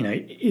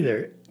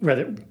 either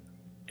whether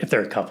if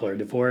they're a couple or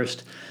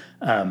divorced,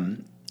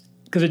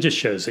 because it just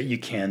shows that you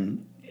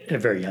can, at a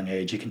very young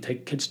age, you can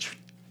take kids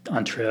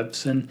on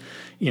trips, and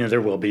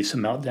there will be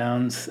some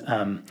meltdowns.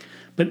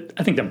 But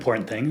I think the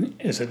important thing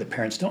is that the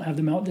parents don't have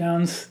the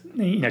meltdowns.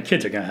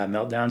 Kids are going to have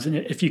meltdowns, and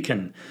if you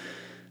can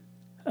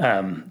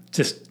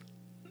just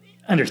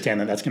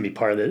understand that that's going to be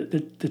part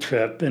of the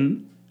trip,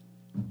 and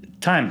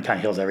time kind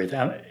of heals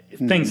everything.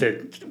 Things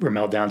that were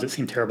meltdowns that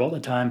seemed terrible at the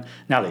time,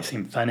 now they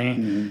seem funny,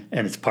 and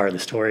it's part of the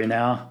story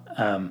now.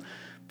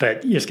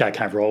 But you just got to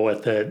kind of roll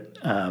with it.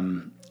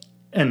 And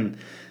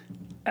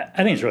I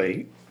think it's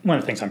really one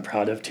of the things I'm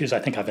proud of, too, is I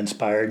think I've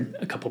inspired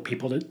a couple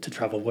people to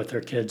travel with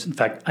their kids. In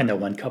fact, I know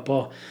one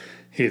couple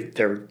who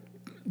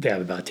they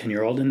have about a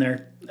 10-year-old in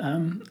there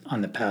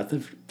on the path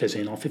of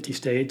visiting all 50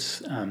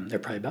 states. They're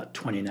probably about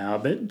 20 now,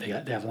 but they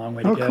have a long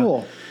way to go. Oh,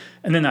 cool.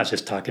 And then I was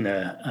just talking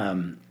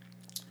to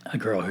a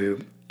girl who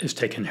is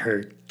taking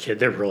her kid,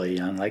 they're really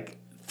young, like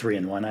 3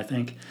 and 1, I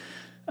think,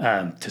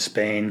 to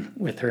Spain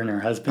with her and her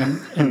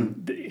husband.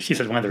 And she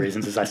said one of the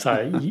reasons is I saw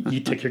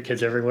you took your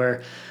kids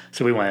everywhere.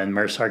 So we want to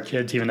immerse our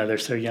kids, even though they're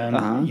so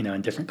young,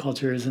 in different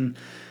cultures, and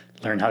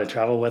learn how to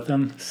travel with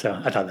them. So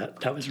I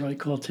thought that was really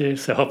cool too.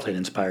 So hopefully it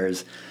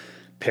inspires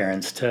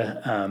parents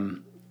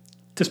to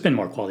spend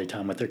more quality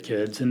time with their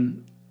kids.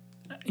 And,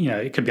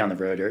 it could be on the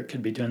road or it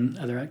could be doing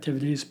other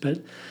activities.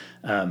 But,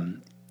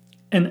 and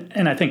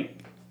I think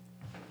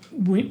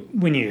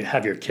when you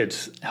have your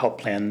kids help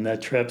plan the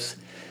trips,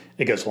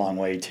 it goes a long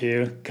way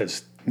too,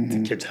 because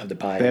the kids have to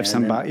buy. They have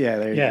some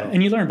there you go.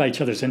 And you learn about each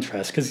other's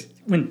interests, because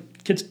when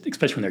kids,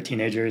 especially when they're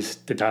teenagers,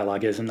 the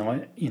dialogue isn't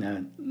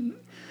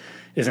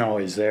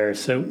always there.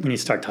 So when you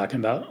start talking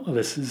about, well,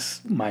 this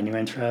is my new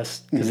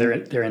interest, because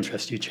their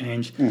interests you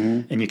change,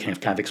 and you can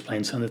kind of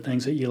explain some of the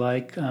things that you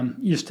like.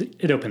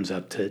 It opens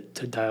up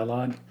to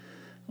dialogue,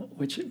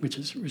 which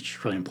is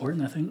really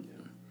important, I think.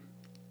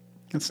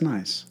 That's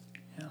nice.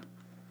 Yeah,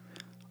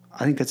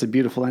 I think that's a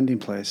beautiful ending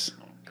place.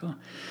 Cool.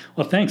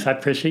 Well, thanks. I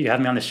appreciate you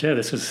having me on the show.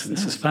 This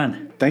was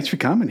fun. Thanks for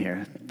coming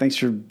here. Thanks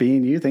for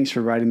being you. Thanks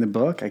for writing the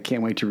book. I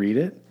can't wait to read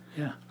it.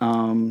 Yeah.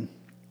 I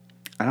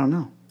don't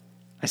know.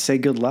 I say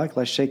good luck.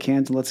 Let's shake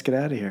hands and let's get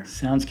out of here.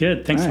 Sounds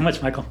good. Thanks so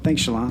much, Michael.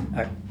 Thanks, Chelan.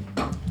 All right.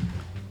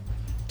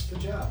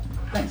 Good job.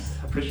 Thanks.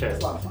 I appreciate it.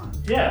 It's a lot of fun.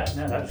 Yeah.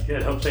 No, that's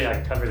good. Hopefully I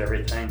covered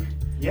everything.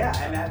 Yeah,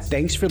 and that's...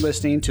 Thanks for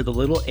listening to the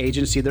Little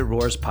Agency That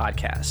Roars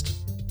podcast.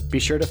 Be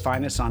sure to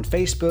find us on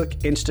Facebook,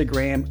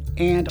 Instagram,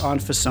 and on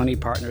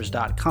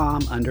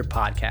FasoniPartners.com under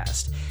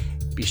podcast.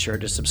 Be sure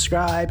to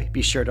subscribe,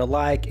 be sure to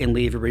like, and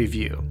leave a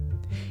review.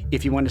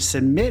 If you want to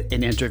submit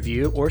an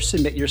interview or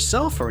submit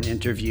yourself for an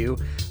interview,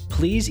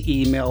 please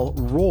email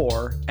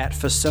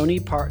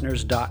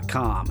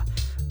roar@FasoniPartners.com.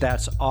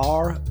 That's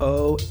ROAR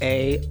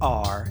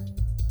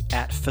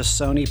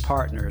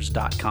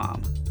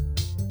 @FasoniPartners.com.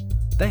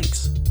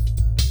 Thanks.